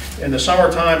the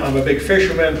summertime. I'm a big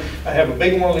fisherman. I have a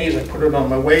big one of these. I put it on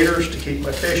my waders to keep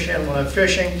my fish in when I'm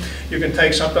fishing. You can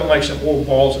take something like some old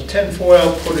balls of tin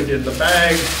foil, put it in the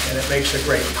bag, and it makes a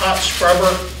great pot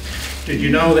scrubber. Did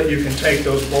you know that you can take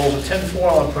those balls of tin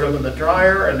foil and put them in the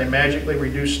dryer and they magically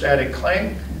reduce static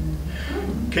cling?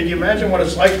 Can you imagine what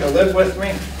it's like to live with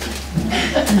me?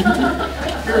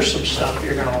 Here's some stuff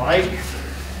you're going to like.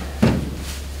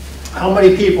 How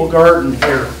many people garden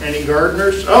here? Any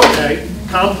gardeners? Okay.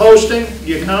 Composting?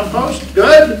 You compost?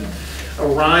 Good. A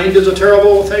rind is a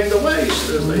terrible thing to waste,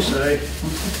 as they say.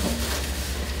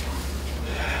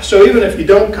 So even if you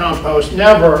don't compost,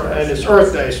 never, and it's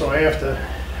Earth Day, so I have to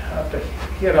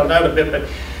hit on that a bit, but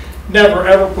never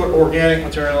ever put organic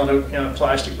material in a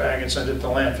plastic bag and send it to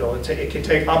landfill. It can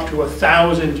take up to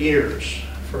 1,000 years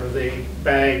for the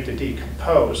bag to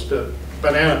decompose. The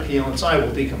banana peel inside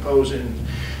will decompose in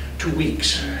 2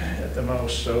 weeks at the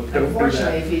most, so don't do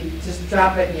Unfortunately, that. if you just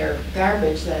drop it in your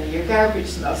garbage, then your garbage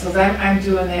smells. So I'm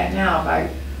doing that now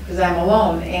because I'm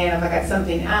alone, and if I got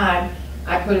something odd,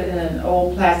 I put it in an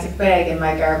old plastic bag in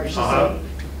my garbage so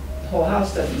the whole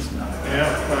house doesn't smell.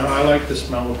 Yeah, well, I like the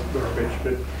smell of garbage,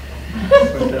 but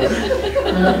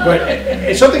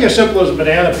it's something as simple as a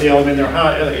banana peel. I mean, they're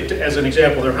high, as an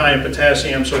example, they're high in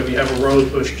potassium, so if you have a rose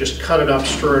bush, just cut it up,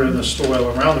 stir it in the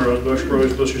soil around the rose bush.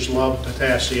 Rose bushes love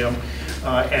potassium,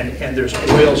 and there's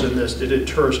oils in this that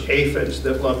deters aphids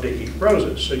that love to eat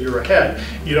roses, so you're ahead.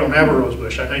 You don't have a rose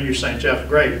bush. I know you're saying, Jeff,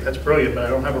 great, that's brilliant, but I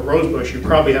don't have a rose bush. You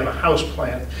probably have a house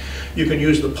plant. You can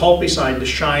use the pulpy side to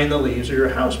shine the leaves of your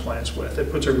houseplants with.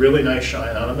 It puts a really nice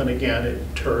shine on them, and again, it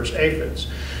deters aphids.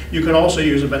 You can also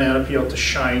use a banana peel to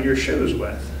shine your shoes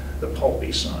with, the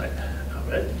pulpy side of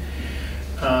it.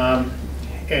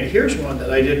 And here's one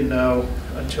that I didn't know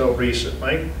until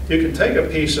recently. You can take a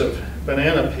piece of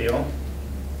banana peel,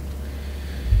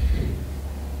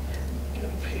 get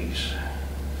a piece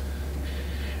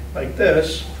like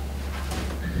this.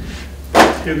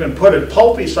 You can put it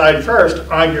pulpy side first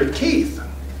on your teeth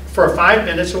for 5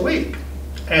 minutes a week,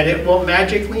 and it will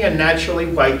magically and naturally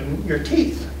whiten your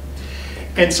teeth.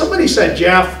 And somebody said,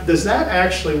 Jeff, does that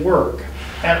actually work?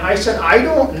 And I said, I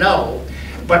don't know,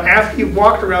 but after you've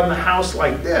walked around the house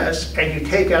like this and you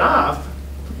take it off,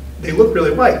 they look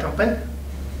really white, don't they?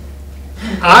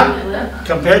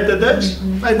 Compared to this,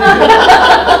 I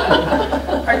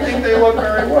think they look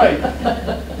very white.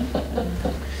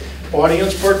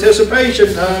 Audience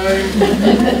participation time.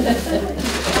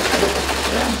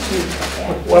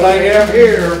 What I have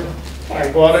here, I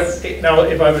bought it. Now,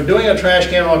 if I've been doing a trash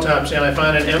can autopsy and I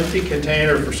find an empty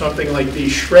container for something like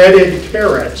these shredded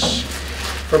carrots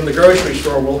from the grocery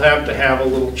store, we'll have to have a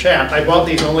little chat. I bought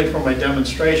these only for my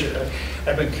demonstration.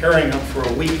 I've been carrying them for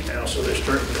a week now, so they're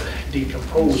starting to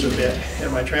decompose a bit in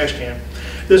my trash can.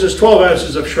 This is 12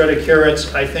 ounces of shredded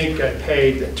carrots. I think I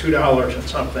paid $2 and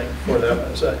something for them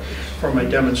for my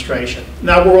demonstration.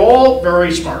 Now, we're all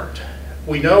very smart.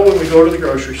 We know when we go to the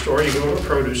grocery store, you go to the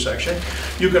produce section,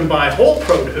 you can buy whole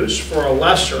produce for a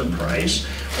lesser price,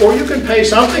 or you can pay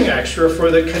something extra for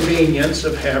the convenience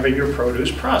of having your produce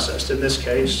processed. In this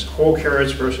case, whole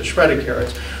carrots versus shredded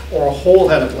carrots, or a whole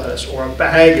head of lettuce, or a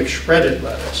bag of shredded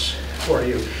lettuce for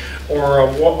you, or a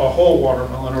whole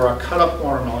watermelon, or a cut-up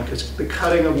watermelon, because the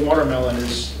cutting of watermelon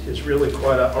is really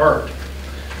quite an art.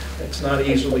 It's not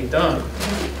easily done.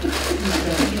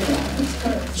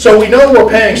 So we know we're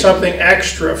paying something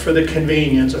extra for the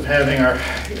convenience of having our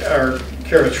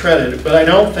carrots shredded, but I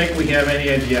don't think we have any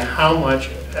idea how much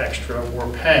extra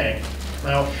we're paying.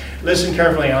 Now, listen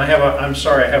carefully, and I'm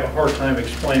sorry, I have a hard time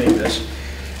explaining this.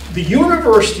 The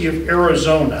University of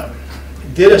Arizona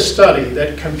did a study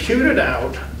that computed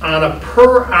out on a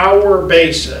per hour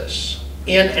basis,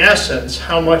 in essence,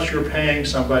 how much you're paying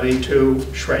somebody to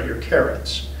shred your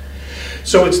carrots.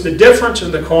 So it's the difference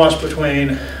in the cost between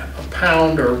a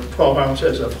pound or 12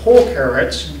 ounces of whole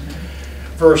carrots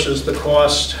versus the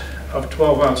cost of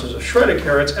 12 ounces of shredded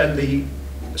carrots and the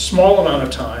small amount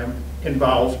of time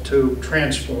involved to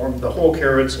transform the whole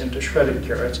carrots into shredded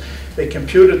carrots. They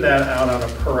computed that out on a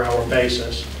per hour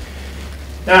basis.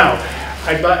 Now,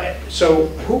 so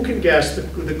who can guess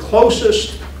the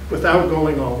closest, without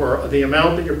going over, the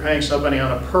amount that you're paying somebody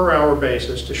on a per hour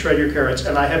basis to shred your carrots?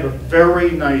 And I have a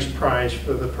very nice prize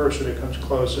for the person who comes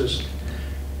closest.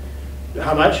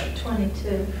 How much?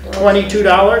 $22.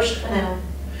 $22? No.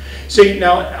 See,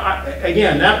 now,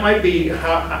 again, that might be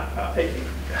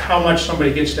how much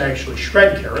somebody gets to actually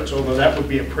shred carrots, although that would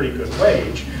be a pretty good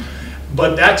wage.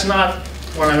 But that's not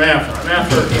what I'm after. I'm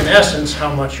after, in essence,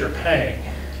 how much you're paying.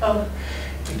 Oh.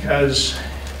 Because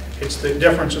it's the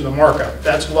difference in the markup.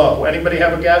 That's low. Anybody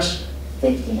have a guess?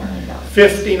 $59.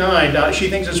 $59. She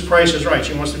thinks this price is right.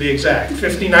 She wants to be exact.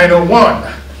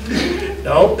 $59.01.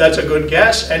 No, that's a good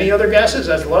guess. Any other guesses?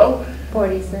 That's low?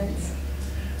 40 cents.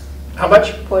 How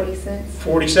much? 40 cents.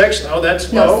 46? No,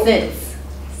 that's low. No, cents.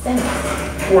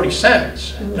 40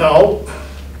 cents. No.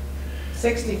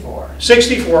 64.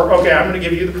 64. Okay, I'm going to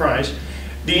give you the price.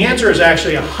 The answer is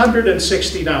actually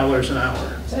 $160 an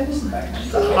hour.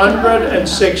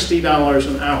 $160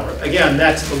 an hour. Again,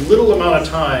 that's the little amount of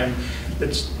time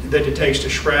that it takes to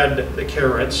shred the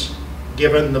carrots,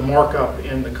 given the markup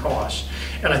in the cost.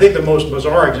 And I think the most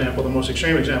bizarre example, the most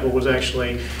extreme example was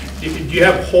actually, do you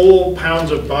have whole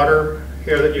pounds of butter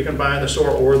here that you can buy in the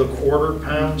store, or the quartered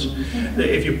pounds?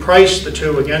 If you price the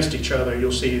two against each other,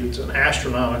 you'll see it's an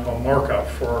astronomical markup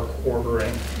for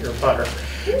quartering your butter.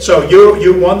 So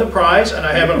you won the prize, and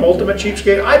I have an ultimate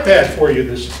cheapskate iPad for you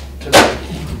tonight.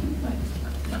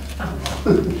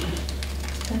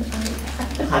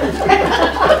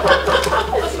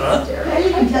 You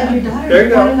can tell your daughter There you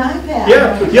to go. get an iPad.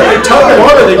 Yeah, and tell your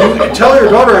daughter that tell your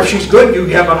daughter if she's good, you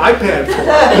have an iPad for her.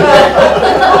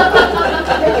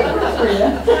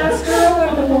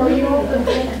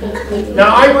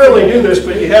 Now, I really do this,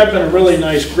 but you have been a really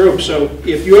nice group, so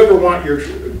if you ever want your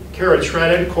carrots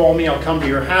shredded, call me, I'll come to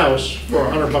your house for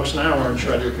 $100 an hour and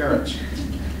shred your carrots.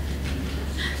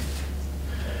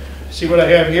 See what I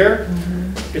have here?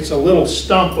 It's a little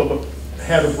stump of a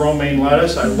head of romaine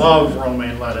lettuce. I love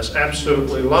romaine lettuce,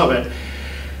 absolutely love it.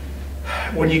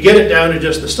 When you get it down to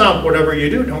just the stump, whatever you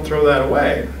do, don't throw that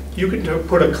away. You can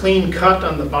put a clean cut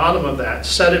on the bottom of that,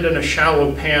 set it in a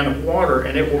shallow pan of water,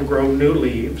 and it will grow new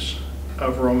leaves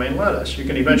of romaine lettuce. You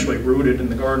can eventually root it in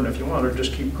the garden if you want, or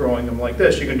just keep growing them like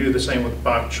this. You can do the same with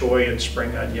bok choy and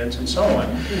spring onions and so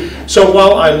on. So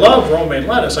while I love romaine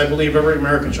lettuce, I believe every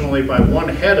American should only buy one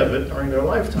head of it during their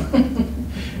lifetime.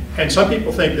 And some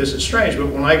people think this is strange, but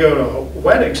when I go to a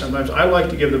wedding, sometimes I like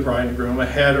to give the bride and groom a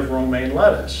head of romaine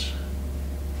lettuce.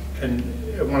 And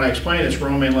when I explain it's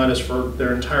romaine lettuce for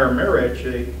their entire marriage,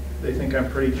 they think I'm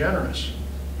pretty generous.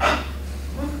 I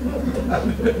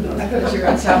thought you were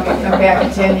going to tell me to come back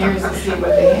in 10 years and see what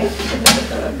they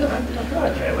have.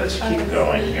 Okay, let's keep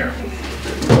going here.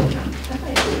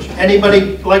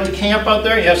 Anybody like to camp out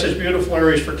there? Yes, there's beautiful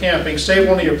areas for camping. Save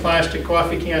one of your plastic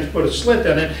coffee cans, put a slit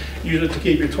in it, use it to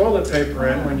keep your toilet paper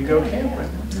in when you go camping.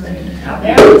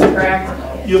 That was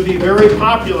practical. You'll be very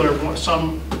popular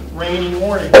some rainy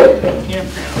morning at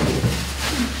campground.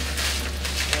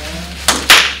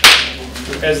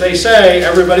 As they say,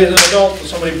 everybody's an adult until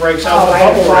somebody breaks out the I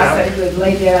had a bubble boss wrap. that would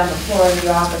lay that on the floor in the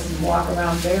office and walk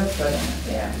around barefoot in it,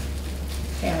 yeah.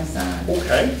 Amazon.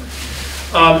 Okay.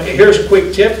 Here's a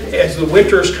quick tip. As the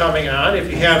winter's coming on, if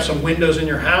you have some windows in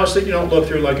your house that you don't look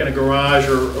through, like in a garage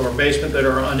or basement that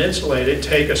are uninsulated,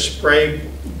 take a spray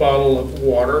bottle of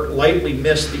water, lightly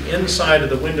mist the inside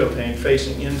of the window pane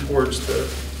facing in towards the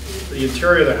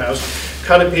interior of the house,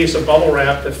 cut a piece of bubble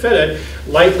wrap to fit it,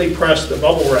 lightly press the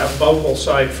bubble wrap, bubble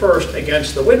side first,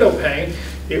 against the window pane.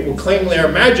 It will cling there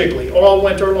magically all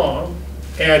winter long.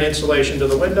 Add insulation to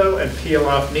the window and peel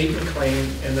off neat and clean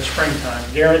in the springtime,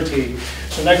 guaranteed.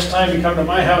 So next time you come to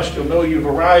my house, you'll know you've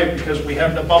arrived because we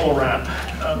have the bubble wrap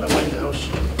on the windows.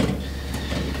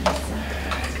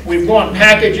 We've gone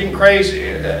packaging crazy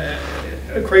in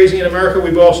America.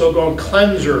 We've also gone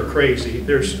cleanser crazy.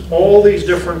 There's all these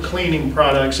different cleaning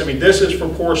products. I mean, this is for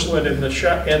porcelain in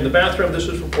the bathroom. This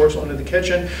is for porcelain in the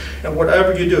kitchen. And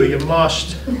whatever you do, you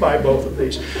must buy both of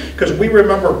these. Because we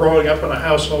remember growing up in a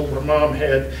household where Mom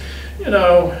had,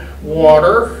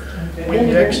 water,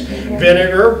 Windex,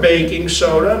 vinegar, baking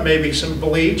soda, maybe some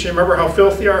bleach. You remember how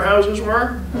filthy our houses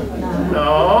were?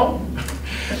 No.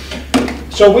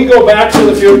 So we go back to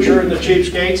the future in the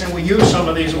cheapskates, and we use some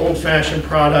of these old-fashioned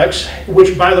products,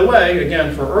 which, by the way,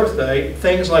 again, for Earth Day,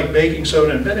 things like baking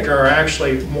soda and vinegar are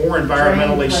actually more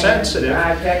environmentally sensitive.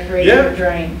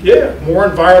 Yeah, more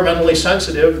environmentally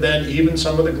sensitive than even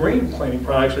some of the green cleaning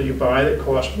products that you buy that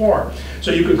cost more.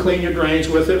 So you can clean your drains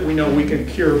with it. We know we can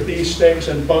cure bee stings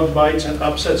and bug bites and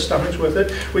upset stomachs with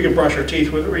it. We can brush our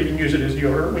teeth with it. We can use it as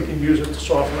deodorant. We can use it to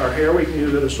soften our hair. We can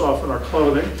use it to soften our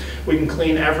clothing. We can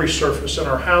clean every surface in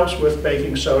our house with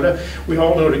baking soda. We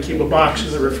all know to keep a box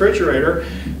in the refrigerator,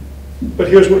 but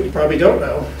here's what you probably don't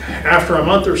know. After a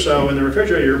month or so in the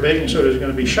refrigerator, your baking soda is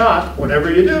going to be shot.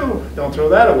 Whatever you do, don't throw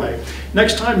that away.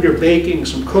 Next time you're baking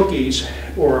some cookies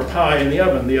or a pie in the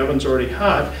oven's already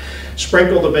hot,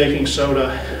 sprinkle the baking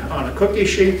soda on a cookie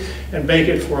sheet and bake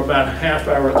it for about a half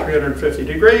hour at 350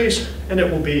 degrees, and it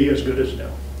will be as good as new.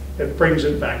 It brings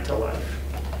it back to life.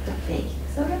 The baking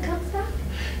soda comes back?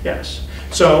 Yes.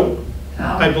 So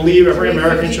I believe every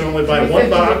American should only buy one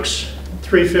box,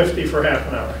 $3.50 for half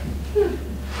an hour.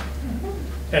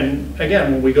 And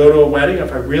again, when we go to a wedding,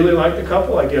 if I really like the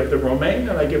couple, I give the romaine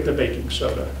and I give the baking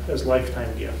soda as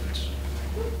lifetime gifts.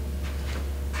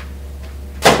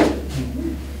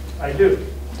 I do.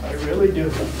 I really do.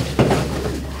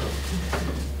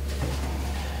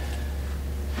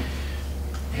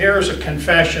 Here's a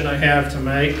confession I have to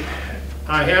make.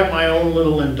 I have my own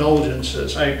little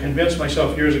indulgences. I convinced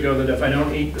myself years ago that if I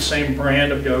don't eat the same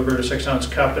brand of yogurt, a 6-ounce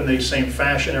cup, in the same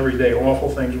fashion every day, awful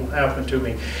things will happen to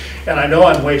me. And I know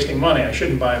I'm wasting money. I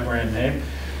shouldn't buy a brand name.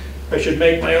 I should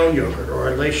make my own yogurt, or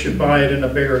at least should buy it in a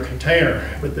bigger container.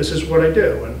 But this is what I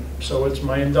do, and so it's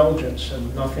my indulgence,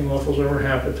 and nothing awful's ever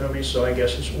happened to me, so I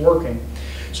guess it's working.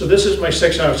 So this is my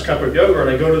 6-ounce cup of yogurt.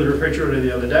 I go to the refrigerator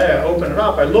the other day, I open it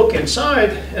up, I look inside,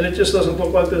 and it just doesn't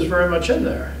look like there's very much in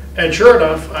there. And sure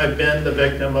enough, I've been the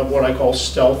victim of what I call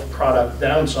stealth product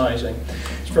downsizing.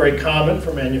 It's very common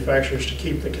for manufacturers to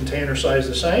keep the container size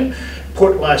the same,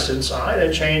 put less inside,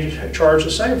 and charge the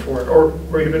same for it, or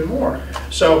even more.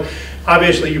 So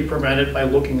obviously you prevent it by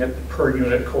looking at the per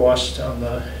unit cost on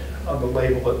the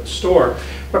label at the store.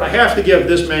 But I have to give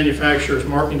this manufacturer's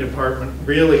marketing department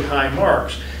really high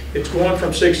marks. It's gone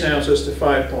from 6 ounces to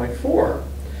 5.4,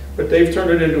 but they've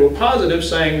turned it into a positive,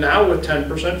 saying now with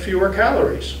 10% fewer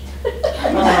calories.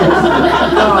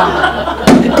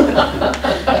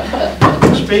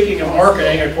 Speaking of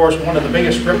marketing, of course, one of the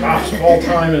biggest rip-offs of all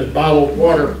time is bottled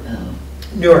water.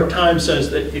 New York Times says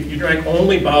that if you drank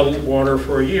only bottled water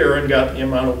for a year and got the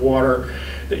amount of water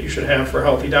that you should have for a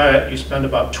healthy diet, you spend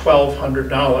about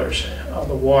 $1,200 on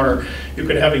the water. You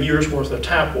could have a year's worth of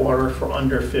tap water for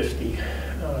under 50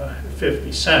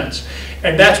 cents.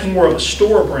 And that's more of a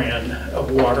store brand of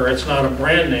water. It's not a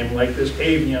brand name like this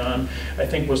Avion, I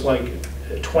think was like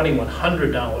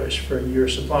 $2,100 for a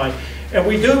year's supply. And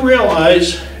we do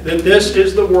realize that this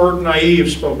is the word naive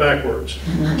spelled backwards.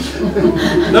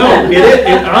 No,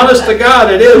 honest to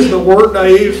God, it is the word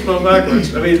naive spelled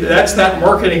backwards. I mean, that's that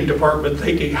marketing department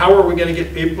thinking, how are we going to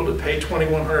get people to pay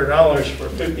 $2,100 for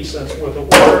 50 cents worth of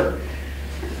water?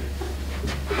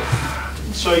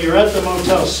 So you're at the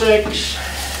Motel 6,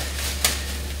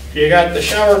 you got the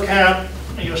shower cap,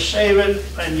 you save it,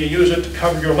 and you use it to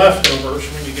cover your leftovers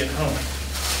when you get home.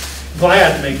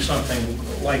 Glad makes something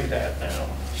like that now.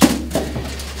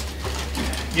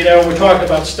 You know, we talked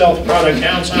about stealth product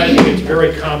downsizing. It's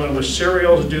very common with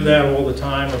cereals, do that all the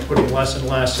time. We're putting less and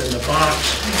less in the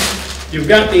box. You've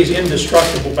got these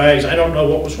indestructible bags. I don't know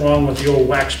what was wrong with the old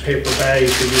wax paper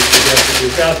bags that you used to get, but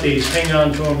you've got these, hang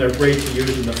on to them. They're great to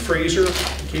use in the freezer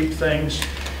to keep things.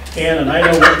 And I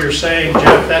know what you're saying,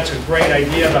 Jeff, that's a great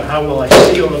idea, but how will I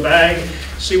seal the bag?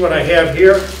 See what I have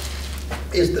here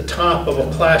is the top of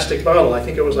a plastic bottle. I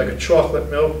think it was like a chocolate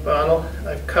milk bottle.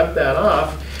 I've cut that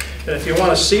off. And if you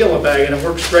want to seal a bag, and it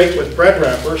works great with bread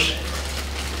wrappers,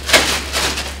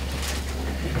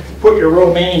 put your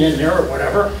romaine in there or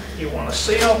whatever you want to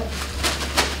seal.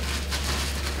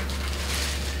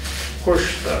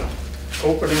 Push the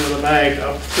opening of the bag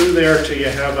up through there till you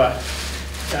have a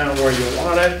down where you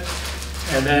want it,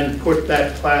 and then put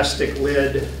that plastic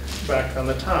lid back on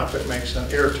the top. It makes an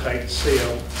airtight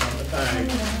seal on the bag.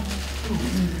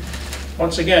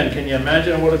 Once again, can you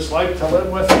imagine what it's like to live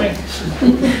with me?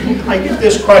 I get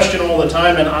this question all the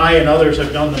time, and I and others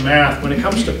have done the math. When it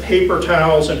comes to paper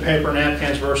towels and paper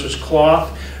napkins versus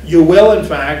cloth, you will, in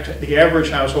fact, the average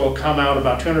household come out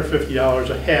about $250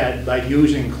 a head by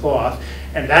using cloth,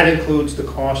 and that includes the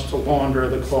cost to launder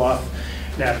the cloth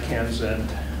napkins and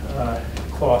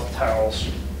cloth towels.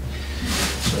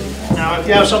 So, now, if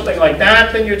you have something like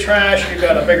that in your trash, you've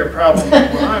got a bigger problem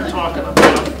than what I'm talking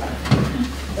about.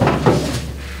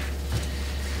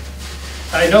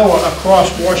 I know across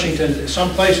Washington, some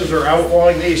places are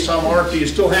outlawing these, some aren't. Do you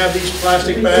still have these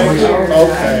plastic bags?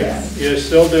 Okay, you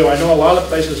still do. I know a lot of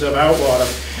places have outlawed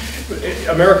them.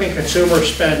 American consumers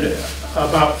spend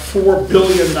about $4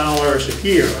 billion a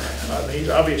year. These,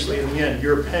 obviously, in the end,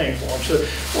 you're paying for them. So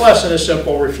the lesson is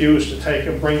simple: refuse to take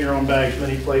them. Bring your own bags.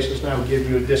 Many places now give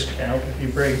you a discount if you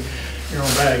bring your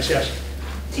own bags. Yes?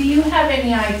 Do you have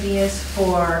any ideas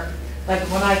for, like,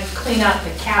 when I clean out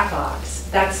the cat box?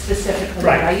 That's specifically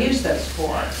what I use those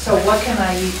for. So what can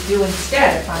I do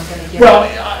instead if I'm going to give? Well,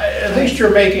 at least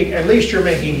you're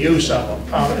making use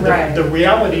of them. The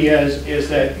reality is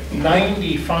that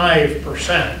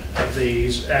 95% of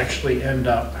these actually end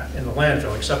up in the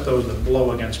landfill, except those that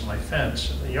blow against my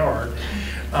fence in the yard.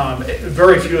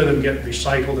 Very few of them get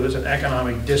recycled. There's an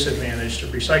economic disadvantage to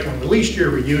recycling. At least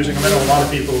you're reusing them. I know a lot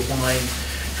of people are buying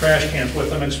trash cans with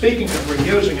them. And speaking of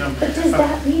reusing them, but does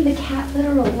that mean the cat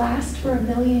litter will last for a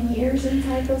million years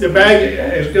inside those? The bag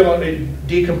is going to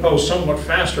decompose somewhat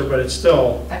faster, but it's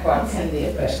still. I bought Cindy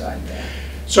a bag like that.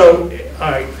 So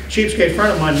a cheapskate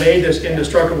friend of mine made this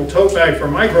indestructible tote bag for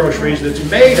my groceries that's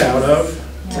made out of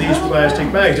these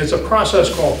plastic bags. It's a process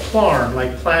called PLARN,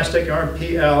 like plastic yarn,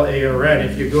 P-L-A-R-N.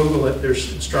 If you Google it,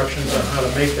 there's instructions on how to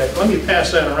make that. Let me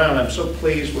pass that around. I'm so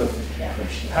pleased with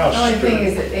how The only thing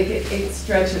is that it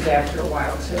stretches after a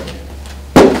while, too.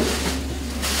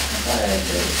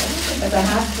 But the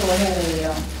hospital had a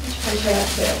trash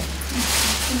sale.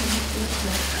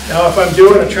 Now, if I'm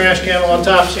doing a trash can on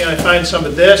top, see, I find some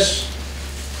of this.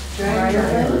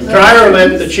 Dryer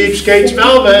lint, the Cheapskate's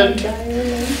Velvet.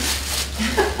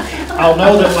 I'll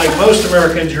know that, like most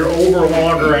Americans, you're over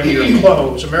laundering your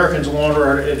clothes. Americans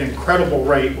launder at an incredible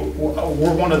rate.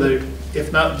 We're one of the,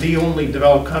 if not the only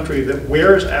developed country that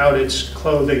wears out its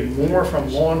clothing more from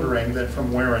laundering than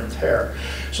from wear and tear.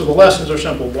 So the lessons are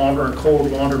simple: launder in cold,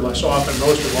 launder less often.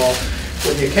 Most of all,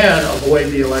 when you can,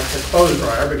 avoid the electric clothes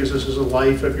dryer, because this is a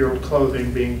life of your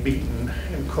clothing being beaten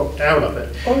and cooked out of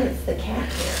it. Or it's the cat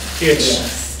hair.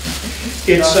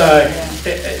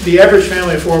 The average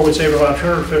family of four would save about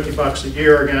 $250 a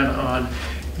year again on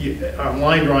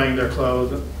line drying their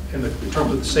clothes in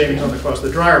terms of the savings on the cost of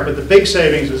the dryer. But the big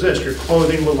savings is this: your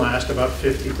clothing will last about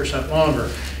 50% longer.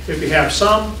 If you have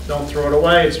some, don't throw it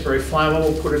away. It's very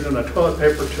flammable. Put it in a toilet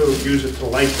paper tube. Use it to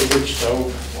light the wood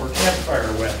stove or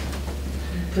campfire with.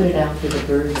 Put it out for the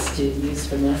birds to use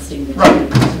for nesting. Right.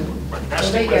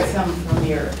 So they get some from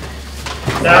your.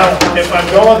 Now, if I'm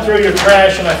going through your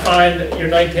trash and I find your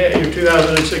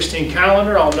 2016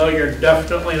 calendar, I'll know you're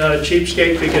definitely not a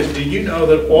cheapskate, because did you know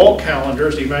that all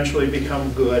calendars eventually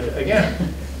become good again?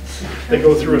 They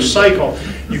go through a cycle.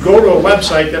 You go to a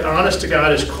website that, honest to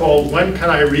God, is called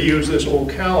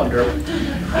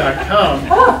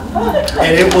whencanIReuseThisOldCalendar.com,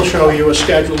 and it will show you a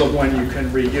schedule of when you can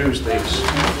reuse these.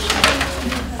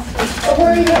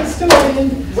 Where are you going to store it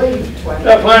in? Wait,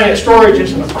 Plenty of storage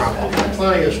isn't a problem.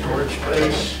 Plenty of storage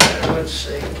space. Let's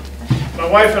see. My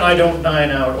wife and I don't dine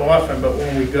out often, but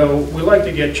when we go, we like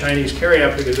to get Chinese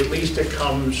carryout, because at least it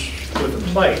comes with a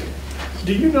plate.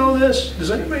 Do you know this?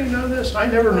 Does anybody know this? I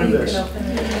never knew this.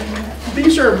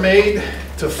 These are made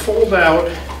to fold out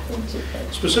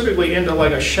specifically into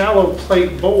like a shallow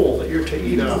plate bowl that you're to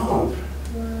eat out of.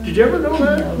 Did you ever know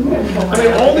that? I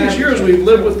mean, all these years we've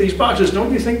lived with these boxes.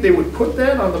 Don't you think they would put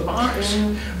that on the box?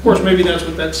 Of course, maybe that's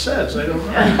what that says. I don't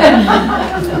know.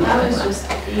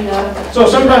 So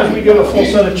sometimes we get a full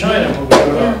set of china when we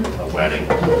go to a wedding.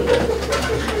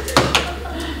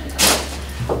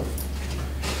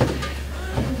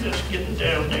 Just getting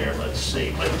down there. Let's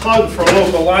see. My plug for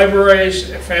local libraries: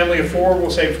 a family of four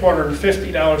will save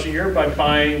 $450 a year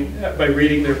by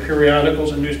reading their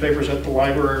periodicals and newspapers at the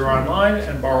library or online,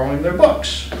 and borrowing their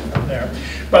books there.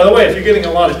 By the way, if you're getting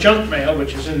a lot of junk mail,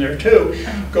 which is in there too,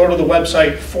 go to the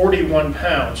website 41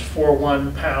 pounds,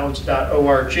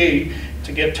 41pounds.org,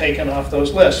 to get taken off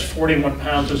those lists. 41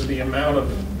 pounds is the amount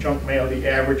of junk mail the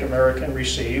average American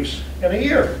receives in a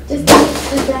year. Does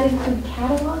that include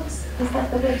catalogs? Is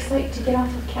that the website to get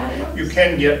off of catalogs? You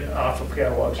can get off of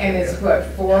catalogs. And it's what,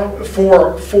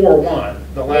 41?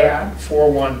 The letter, Yeah.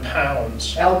 41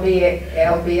 pounds.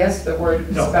 LBS, the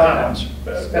word No, spelled pounds.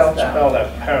 out. Spelled out. Spelled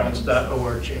out,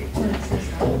 pounds.org.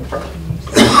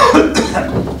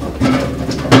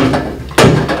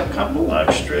 A couple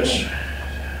extras.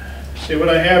 See what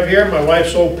I have here? My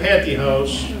wife's old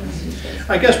pantyhose.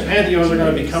 I guess pantyhose are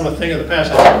going to become a thing of the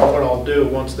past. I don't know what I'll do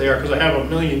once they are, because I have a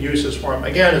million uses for them.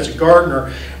 Again, as a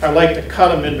gardener, I like to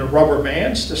cut them into rubber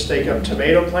bands to stake up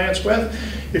tomato plants with.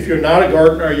 If you're not a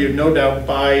gardener, you no doubt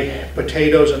buy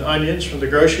potatoes and onions from the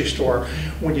grocery store.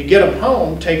 When you get them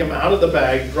home, take them out of the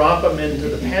bag, drop them into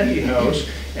the pantyhose,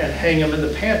 and hang them in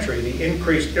the pantry. The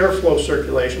increased airflow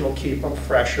circulation will keep them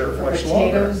fresher much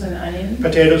longer. Potatoes and onions?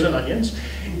 Potatoes and onions.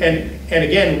 And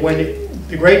again,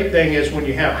 the great thing is when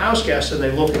you have house guests and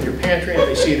they look in your pantry and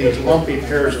they see these lumpy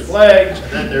pairs of legs, and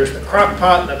then there's the crock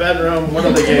pot in the bedroom. What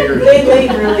are the Yeagers? They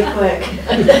leave really quick.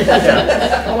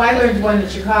 Yeah. Oh, I learned one in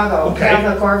Chicago. Okay.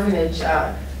 Catholic orphanage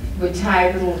would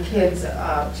tie little kids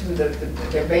to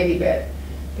their baby bed,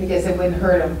 because it wouldn't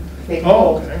hurt them if they Oh,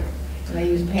 pulled. okay. And they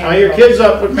used pantyhose. Tie your kids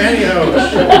up with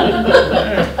pantyhose.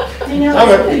 You know, Love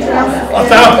it.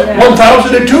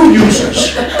 1,002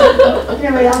 uses. you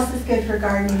know what else is good for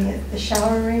gardening is the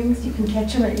shower rings. You can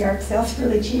catch them at yard sales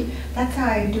really cheap. That's how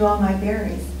I do all my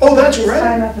berries. Oh, that's Just tie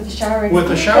them great. up with the shower rings. With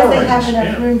the shower Because they have rings,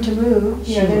 enough yeah. room to move.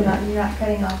 You know, you're not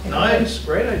cutting off. anything. Nice,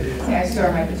 great idea. Yeah, I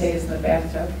store my potatoes in the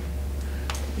bathtub.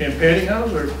 In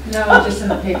pantyhose or? No, just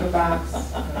in a paper box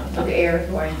with the air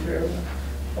going through.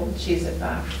 Old Cheez-It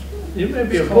box. You may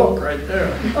be a book right there.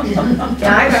 Yeah, I've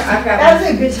got That's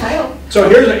a good title. So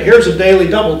here's a daily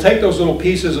double. Take those little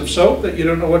pieces of soap that you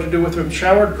don't know what to do with in the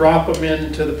shower, drop them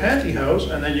into the pantyhose,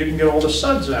 and then you can get all the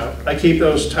suds out. I keep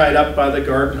those tied up by the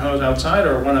garden hose outside,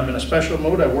 or when I'm in a special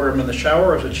mood, I wear them in the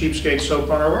shower as a Cheapskate soap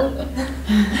on a roll.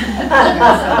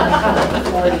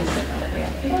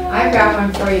 I've got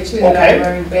one for you too that Okay. I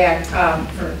learned back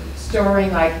for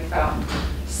storing like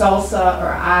salsa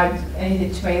or odd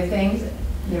anything tomato things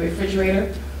in the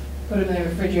refrigerator. put them in the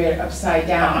refrigerator upside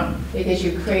down because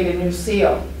you create a new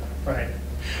seal. Right.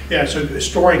 Yeah, so the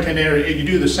storing container, you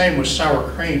do the same with sour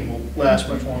cream, will last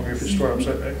much longer if it's stored up,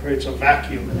 so it creates a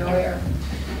vacuum in No there.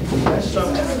 air. So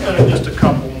I've got just a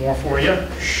couple more for you.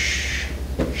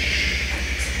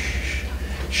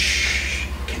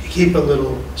 Keep a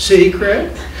little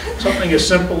secret. Something as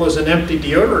simple as an empty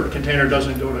deodorant container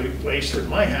doesn't go to waste at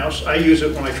my house. I use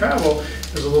it when I travel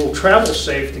as a little travel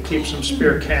safe to keep some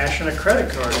spare cash and a credit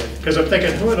card in. Because I'm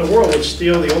thinking, who in the world would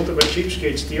steal the ultimate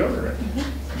cheapskate's deodorant?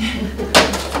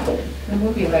 The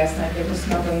movie last night, they were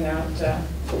smuggling out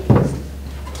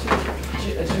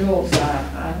jewels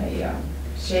on a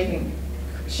shaving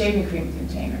cream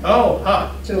container. Oh,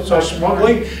 huh. 2 o'clock So in the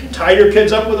smuggling, tie your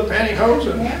kids up with a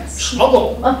pantyhose and Yes.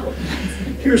 smuggle.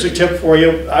 Here's a tip for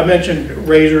you. I mentioned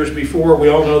razors before. We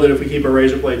all know that if we keep our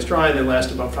razor blades dry, they last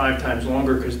about 5 times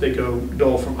longer because they go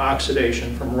dull from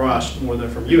oxidation, from rust, more than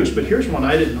from use. But here's one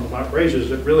I didn't know about razors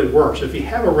that really works. If you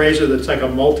have a razor that's like a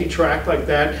multi-track like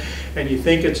that and you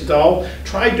think it's dull,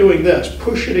 try doing this.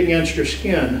 Push it against your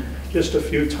skin just a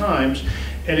few times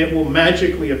and it will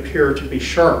magically appear to be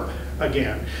sharp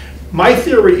again. My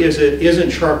theory is it isn't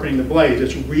sharpening the blades,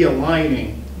 it's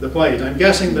realigning the blades. I'm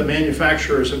guessing the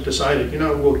manufacturers have decided, you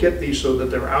know, we'll get these so that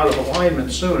they're out of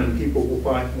alignment soon and people will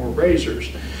buy more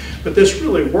razors. But this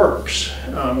really works,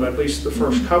 at least the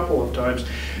first couple of times.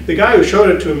 The guy who showed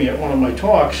it to me at one of my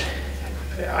talks,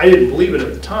 I didn't believe it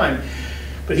at the time,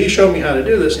 but he showed me how to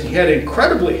do this and he had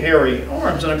incredibly hairy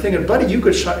arms and I'm thinking, buddy, you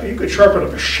could sharpen a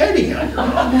machete on your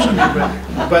arms. I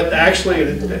mean, but actually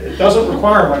it doesn't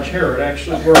require much hair, it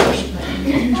actually works.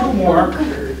 2 more.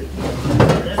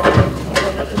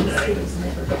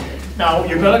 Now,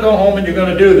 you're going to go home and you're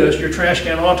going to do this, your trash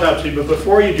can autopsy, but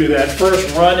before you do that,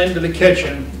 first run into the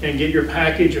kitchen and get your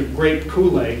package of grape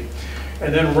Kool-Aid,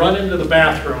 and then run into the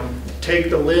bathroom,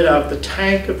 take the lid out the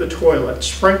tank of the toilet,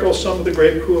 sprinkle some of the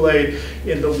grape Kool-Aid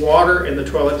in the water in the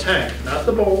toilet tank, not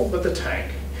the bowl, but the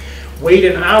tank. Wait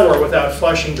an hour without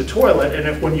flushing the toilet, and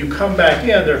if when you come back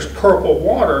in, there's purple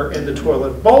water in the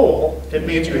toilet bowl, it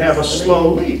means you have a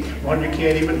slow leak. One you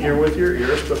can't even hear with your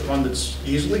ears, but one that's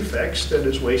easily fixed and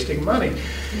is wasting money.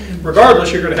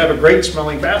 Regardless, you're going to have a great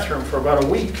smelling bathroom for about a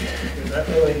week. That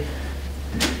really...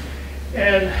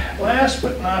 And last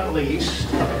but not least,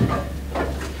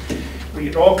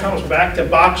 it all comes back to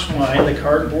box wine, the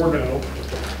Carte Bordeaux.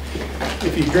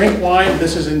 If you drink wine,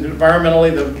 this is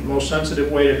environmentally the most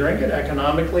sensitive way to drink it.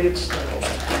 Economically, it's the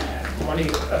most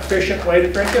money-efficient way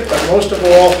to drink it. But most of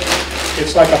all,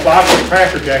 it's like a box of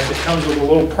Cracker Jacks that comes with a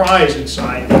little prize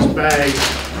inside this bag,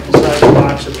 inside a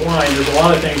box of wine. There's a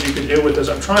lot of things you can do with this.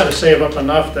 I'm trying to save up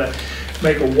enough to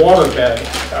make a water bed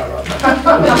out of it.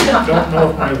 I don't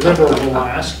know if my liver will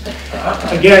last.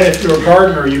 Again, if you're a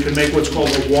gardener, you can make what's called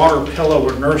a water pillow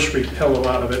or nursery pillow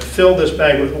out of it. Fill this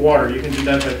bag with water. You can do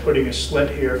that by putting a slit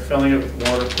here, filling it with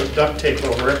water, put duct tape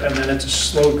over it, and then it's a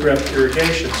slow drip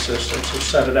irrigation system. So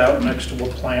set it out next to a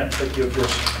plant that you've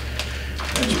just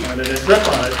transplanted and drip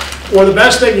on it. Or the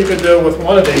best thing you can do with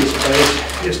one of these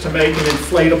is to make an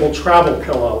inflatable travel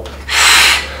pillow.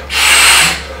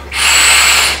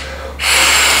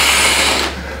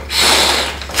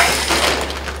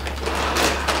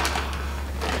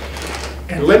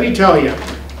 And let me tell you,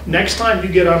 next time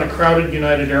you get on a crowded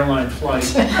United Airlines flight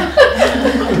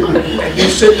and you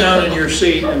sit down in your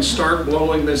seat and start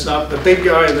blowing this up, the big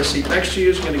guy in the seat next to you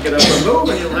is going to get up and move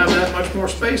and you'll have that much more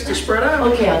space to spread out.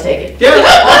 Okay, I'll take it. Yeah.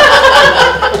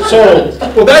 So,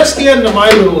 well, that's the end of my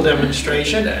little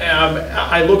demonstration.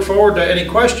 I look forward to any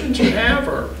questions you have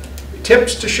or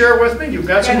tips to share with me. You've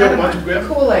got some good ones.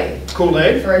 Kool-Aid.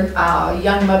 Kool-Aid. For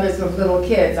young mothers with little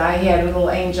kids. I had a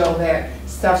little angel that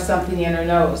stuffed something in her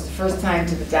nose. The first time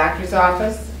to the doctor's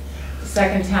office. The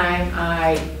second time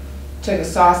I took a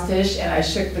sauce dish and I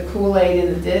shook the Kool-Aid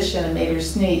in the dish and it made her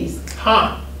sneeze.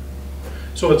 Huh.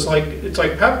 So it's like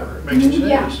pepper. It makes you sneeze.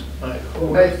 Yeah. Like,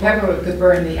 But pepper could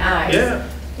burn the eyes. yeah.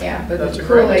 Yeah, but That's the a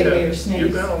great Kool-Aid tip. made her sneeze.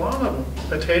 You've got a lot of them.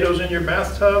 Potatoes in your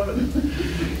bathtub and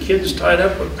kids tied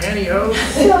up with pantyhose.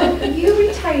 So you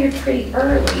retired pretty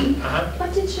early. Uh-huh.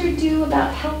 What did you do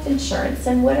about health insurance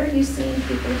and what are you seeing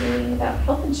people doing about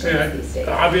health insurance these days?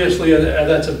 Obviously,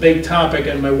 that's a big topic,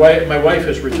 and my wife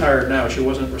is retired now. She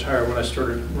wasn't retired when I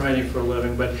started writing for a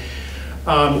living, but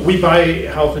we buy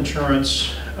health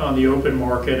insurance on the open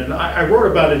market, and I wrote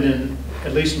about it in,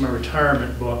 at least in my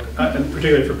retirement book, and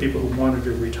particularly for people who wanted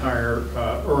to retire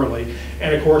early.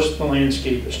 And of course, the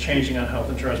landscape is changing on health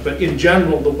insurance. But in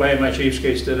general, the way my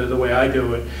Cheapskates did it, the way I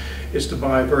do it, is to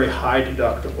buy a very high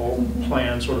deductible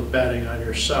plan, sort of betting on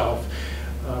yourself.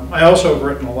 I also have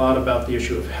written a lot about the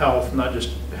issue of health, not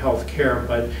just health care,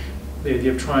 but the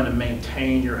idea of trying to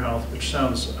maintain your health, which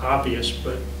sounds obvious,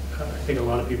 but I think a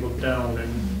lot of people don't,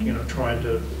 and trying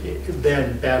to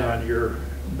then bet on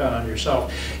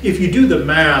yourself. If you do the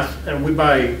math, and we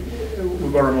bought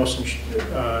our most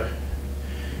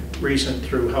recent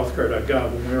through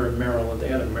healthcare.gov. When we were in Maryland, they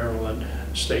had a Maryland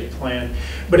state plan.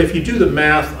 But if you do the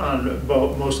math on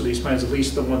most of these plans, at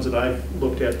least the ones that I've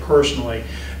looked at personally,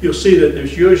 you'll see that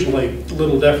there's usually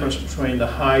little difference between the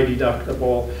high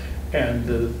deductible and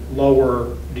the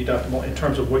lower deductible in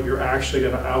terms of what you're actually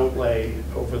going to outlay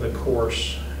over the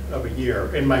course of a year.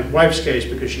 In my wife's case,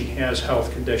 because she has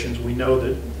health conditions, we know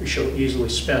that she'll easily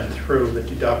spend through the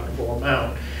deductible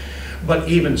amount. But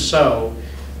even so,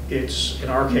 it's, in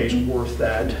our case, worth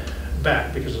that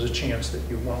bet because there's a chance that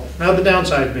you won't. Now, the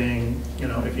downside being,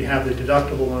 if you have the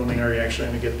deductible looming, are you actually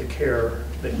going to get the care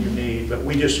that you need? But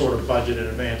we just sort of budget in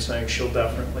advance saying she'll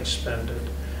definitely spend it.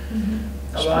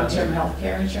 A long-term health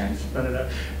care insurance? Spend it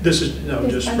out. This is, just I'm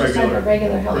just talking regular. about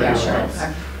regular health insurance.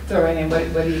 I'm throwing in,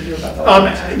 what do you do about the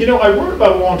long-term? I wrote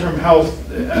about long-term health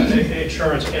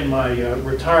insurance in my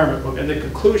retirement book, and the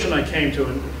conclusion I came to,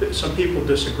 and some people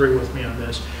disagree with me on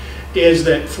this, is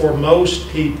that for most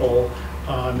people,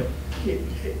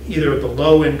 either at the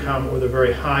low income or the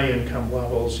very high income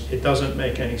levels, it doesn't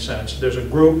make any sense. There's a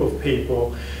group of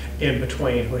people in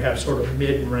between who have sort of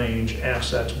mid-range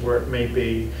assets where it may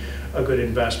be a good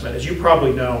investment. As you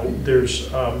probably know, there's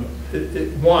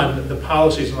one, the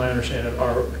policies, as I understand it,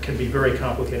 can be very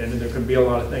complicated, and there can be a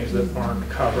lot of things that aren't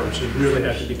covered, so you really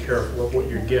have to be careful of what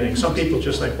you're getting. Some people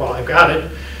just think, well, I've got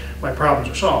it, my problems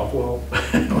are solved. Well,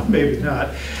 maybe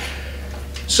not.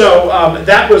 So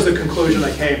that was the conclusion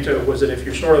I came to, was that if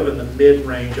you're sort of in the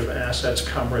mid-range of assets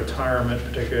come retirement,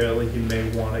 particularly, you may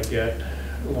want to get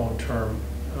long-term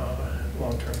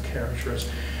care insurance.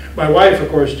 My wife, of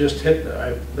course, just hit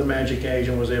the magic age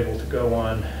and was able to go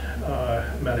on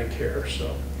Medicare,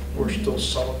 so we're still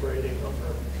celebrating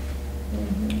over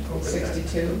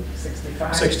 62,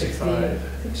 65, 65.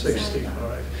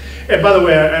 And by the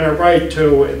way, I write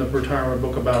too in the retirement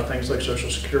book about things like Social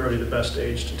Security, the best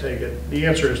age to take it. The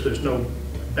answer is there's no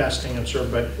best answer,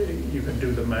 but you can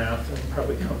do the math and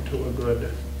probably come to a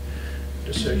good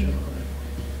decision on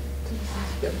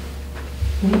it. Yep.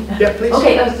 Yeah, please.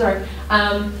 Okay, oh, sorry.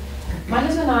 My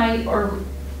husband and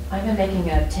I've been making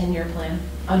a 10-year plan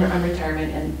on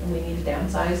retirement, and we need to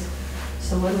downsize.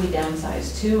 So what do we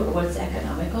downsize to, or what's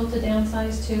economical to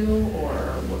downsize to, or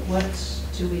what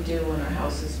do we do when our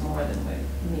house is more than we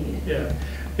need? Yeah,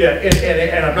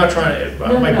 and I'm not trying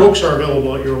to, my books are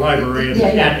available at your library, and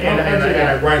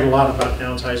I write a lot about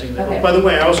downsizing. Okay. By the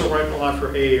way, I also write a lot for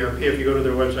AARP. If you go to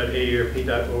their website,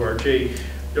 aarp.org, you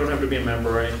don't have to be a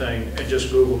member or anything, and just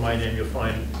Google my name, you'll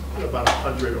find about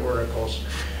 100 articles.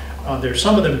 There's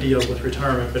some of them deal with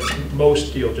retirement, but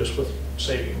most deal just with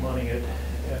saving money at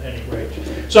any rate.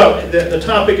 So the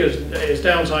topic is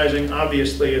downsizing.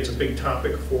 Obviously, it's a big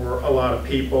topic for a lot of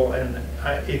people, and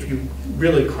if you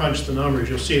really crunch the numbers,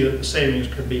 you'll see that the savings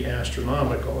could be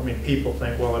astronomical. I mean, people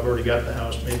think, well, I've already got the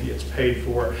house, maybe it's paid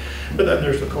for, but then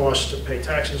there's the cost to pay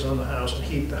taxes on the house and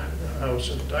heat the house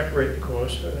and decorate the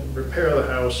house and repair the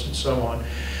house and so on.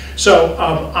 So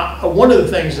one of the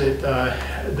things that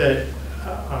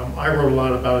I wrote a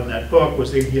lot about in that book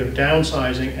was the idea of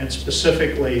downsizing, and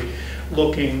specifically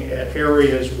looking at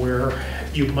areas where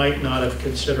you might not have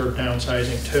considered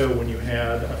downsizing to when you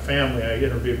had a family. I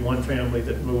interviewed one family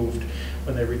that moved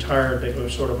when they retired. They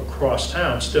moved sort of across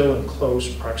town, still in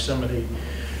close proximity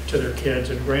to their kids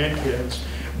and grandkids,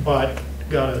 but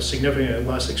got a significantly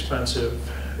less expensive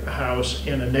house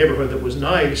in a neighborhood that was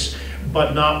nice,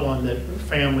 but not one that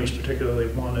families particularly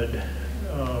wanted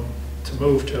to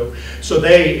move to. So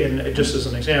they, just as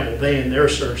an example, they in their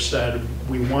search said,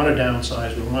 we want to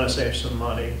downsize, we want to save some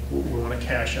money, we want to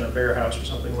cash in a bear house or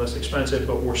something less expensive,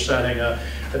 but we're setting I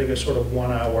think a sort of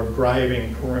 1-hour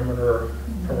driving perimeter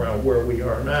around where we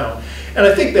are now. And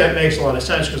I think that makes a lot of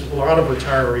sense, because a lot of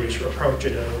retirees approach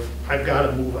it of, I've got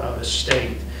to move out of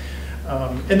state.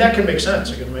 And that can make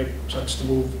sense. It can make sense to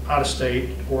move out of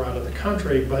state or out of the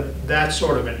country, but that's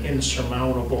sort of an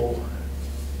insurmountable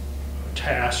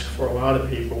task for a lot of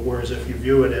people, whereas if you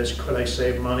view it as, could I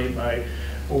save money by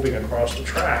moving across the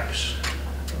tracks,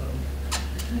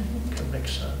 it can make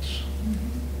sense.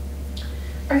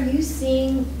 Are you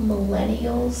seeing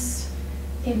millennials,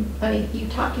 you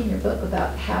talk in your book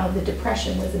about how the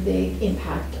Depression was a big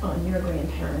impact on your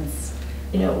grandparents,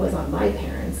 it was on my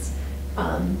parents,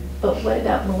 but what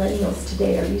about millennials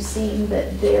today? Are you seeing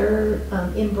that they're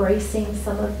embracing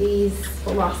some of these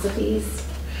philosophies?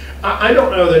 I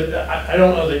don't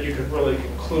know that you could really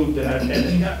conclude that.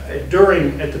 And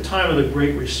at the time of the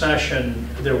Great Recession,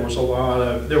 there were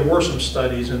some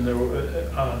studies and there were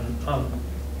on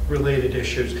related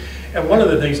issues. And one of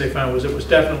the things they found was it was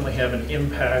definitely having an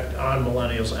impact on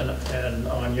millennials and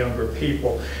on younger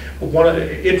people.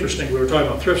 Interesting, we were talking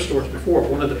about thrift stores before.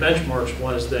 One of the benchmarks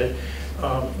was that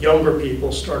younger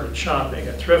people started shopping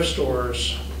at thrift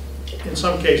stores, in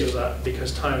some cases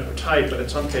because times were tight, but in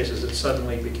some cases it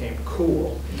suddenly became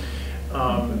cool.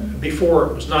 Before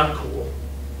it was not cool.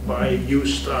 Buying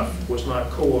used stuff was not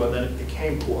cool, and then it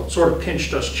became cool. It sort of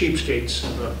pinched us cheapskates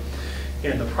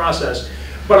in the process.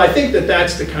 But I think that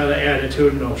that's the kind of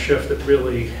attitudinal shift that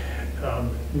really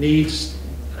needs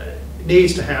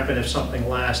to happen if something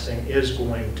lasting is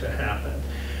going to happen.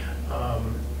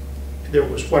 There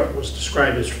was what was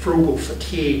described as frugal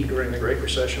fatigue during the Great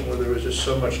Recession, where there was just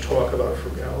so much talk about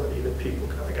frugality that people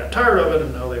kind of got tired of it,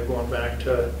 and now they've gone back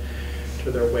to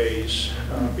their ways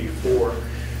before.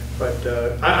 But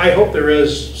I hope there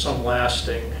is some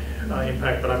lasting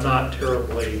impact, but I'm not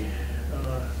terribly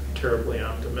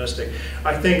optimistic.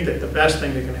 I think that the best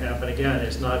thing that can happen, again,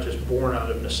 is not just born out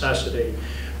of necessity,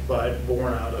 but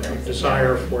born out of a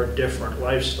desire for a different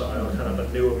lifestyle, kind of a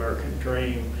new American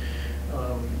dream,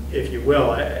 if you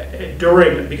will.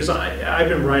 Because I've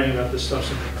been writing about this stuff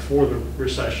since before the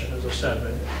recession, as I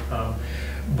said,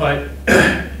 but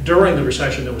during the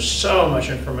recession there was so much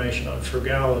information on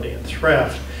frugality and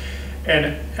thrift,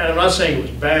 and I'm not saying it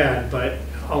was bad, but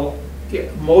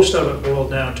most of it boiled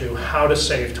down to how to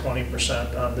save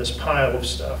 20% on this pile of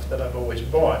stuff that I've always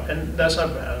bought. And that's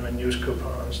not bad. I mean, use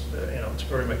coupons, it's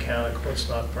very mechanical, it's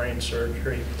not brain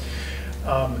surgery.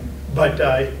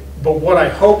 But what I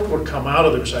hoped would come out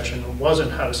of the recession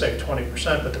wasn't how to save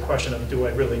 20%, but the question of, do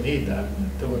I really need that?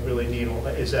 Do I really need all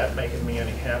that? Is that making me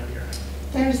any happier?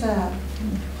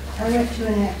 I went to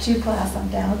an Act 2 class on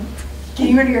down,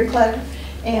 getting rid of your clutter.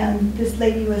 And this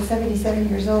lady was 77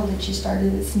 years old, and she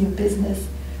started this new business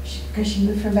because she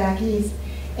moved from back east.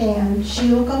 And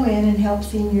she'll go in and help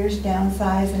seniors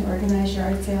downsize and organize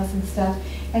yard sales and stuff.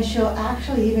 And she'll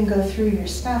actually even go through your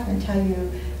stuff and tell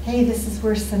you, hey, this is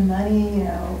worth some money,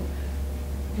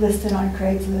 listed on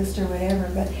Craigslist or whatever.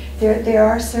 But there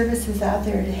are services out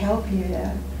there to help you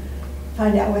to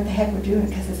find out what the heck we're doing,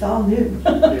 because it's all new.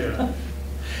 Yeah.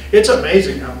 It's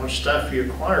amazing how much stuff you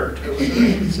acquire too.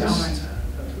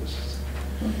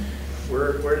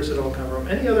 Where does it all come from?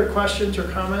 Any other questions or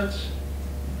comments?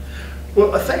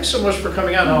 Well, thanks so much for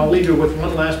coming out. And I'll leave you with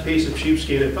one last piece of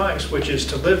cheapskate advice, which is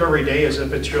to live every day as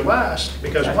if it's your last,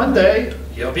 because one day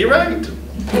you'll be right.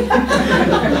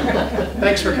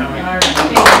 Thanks for coming.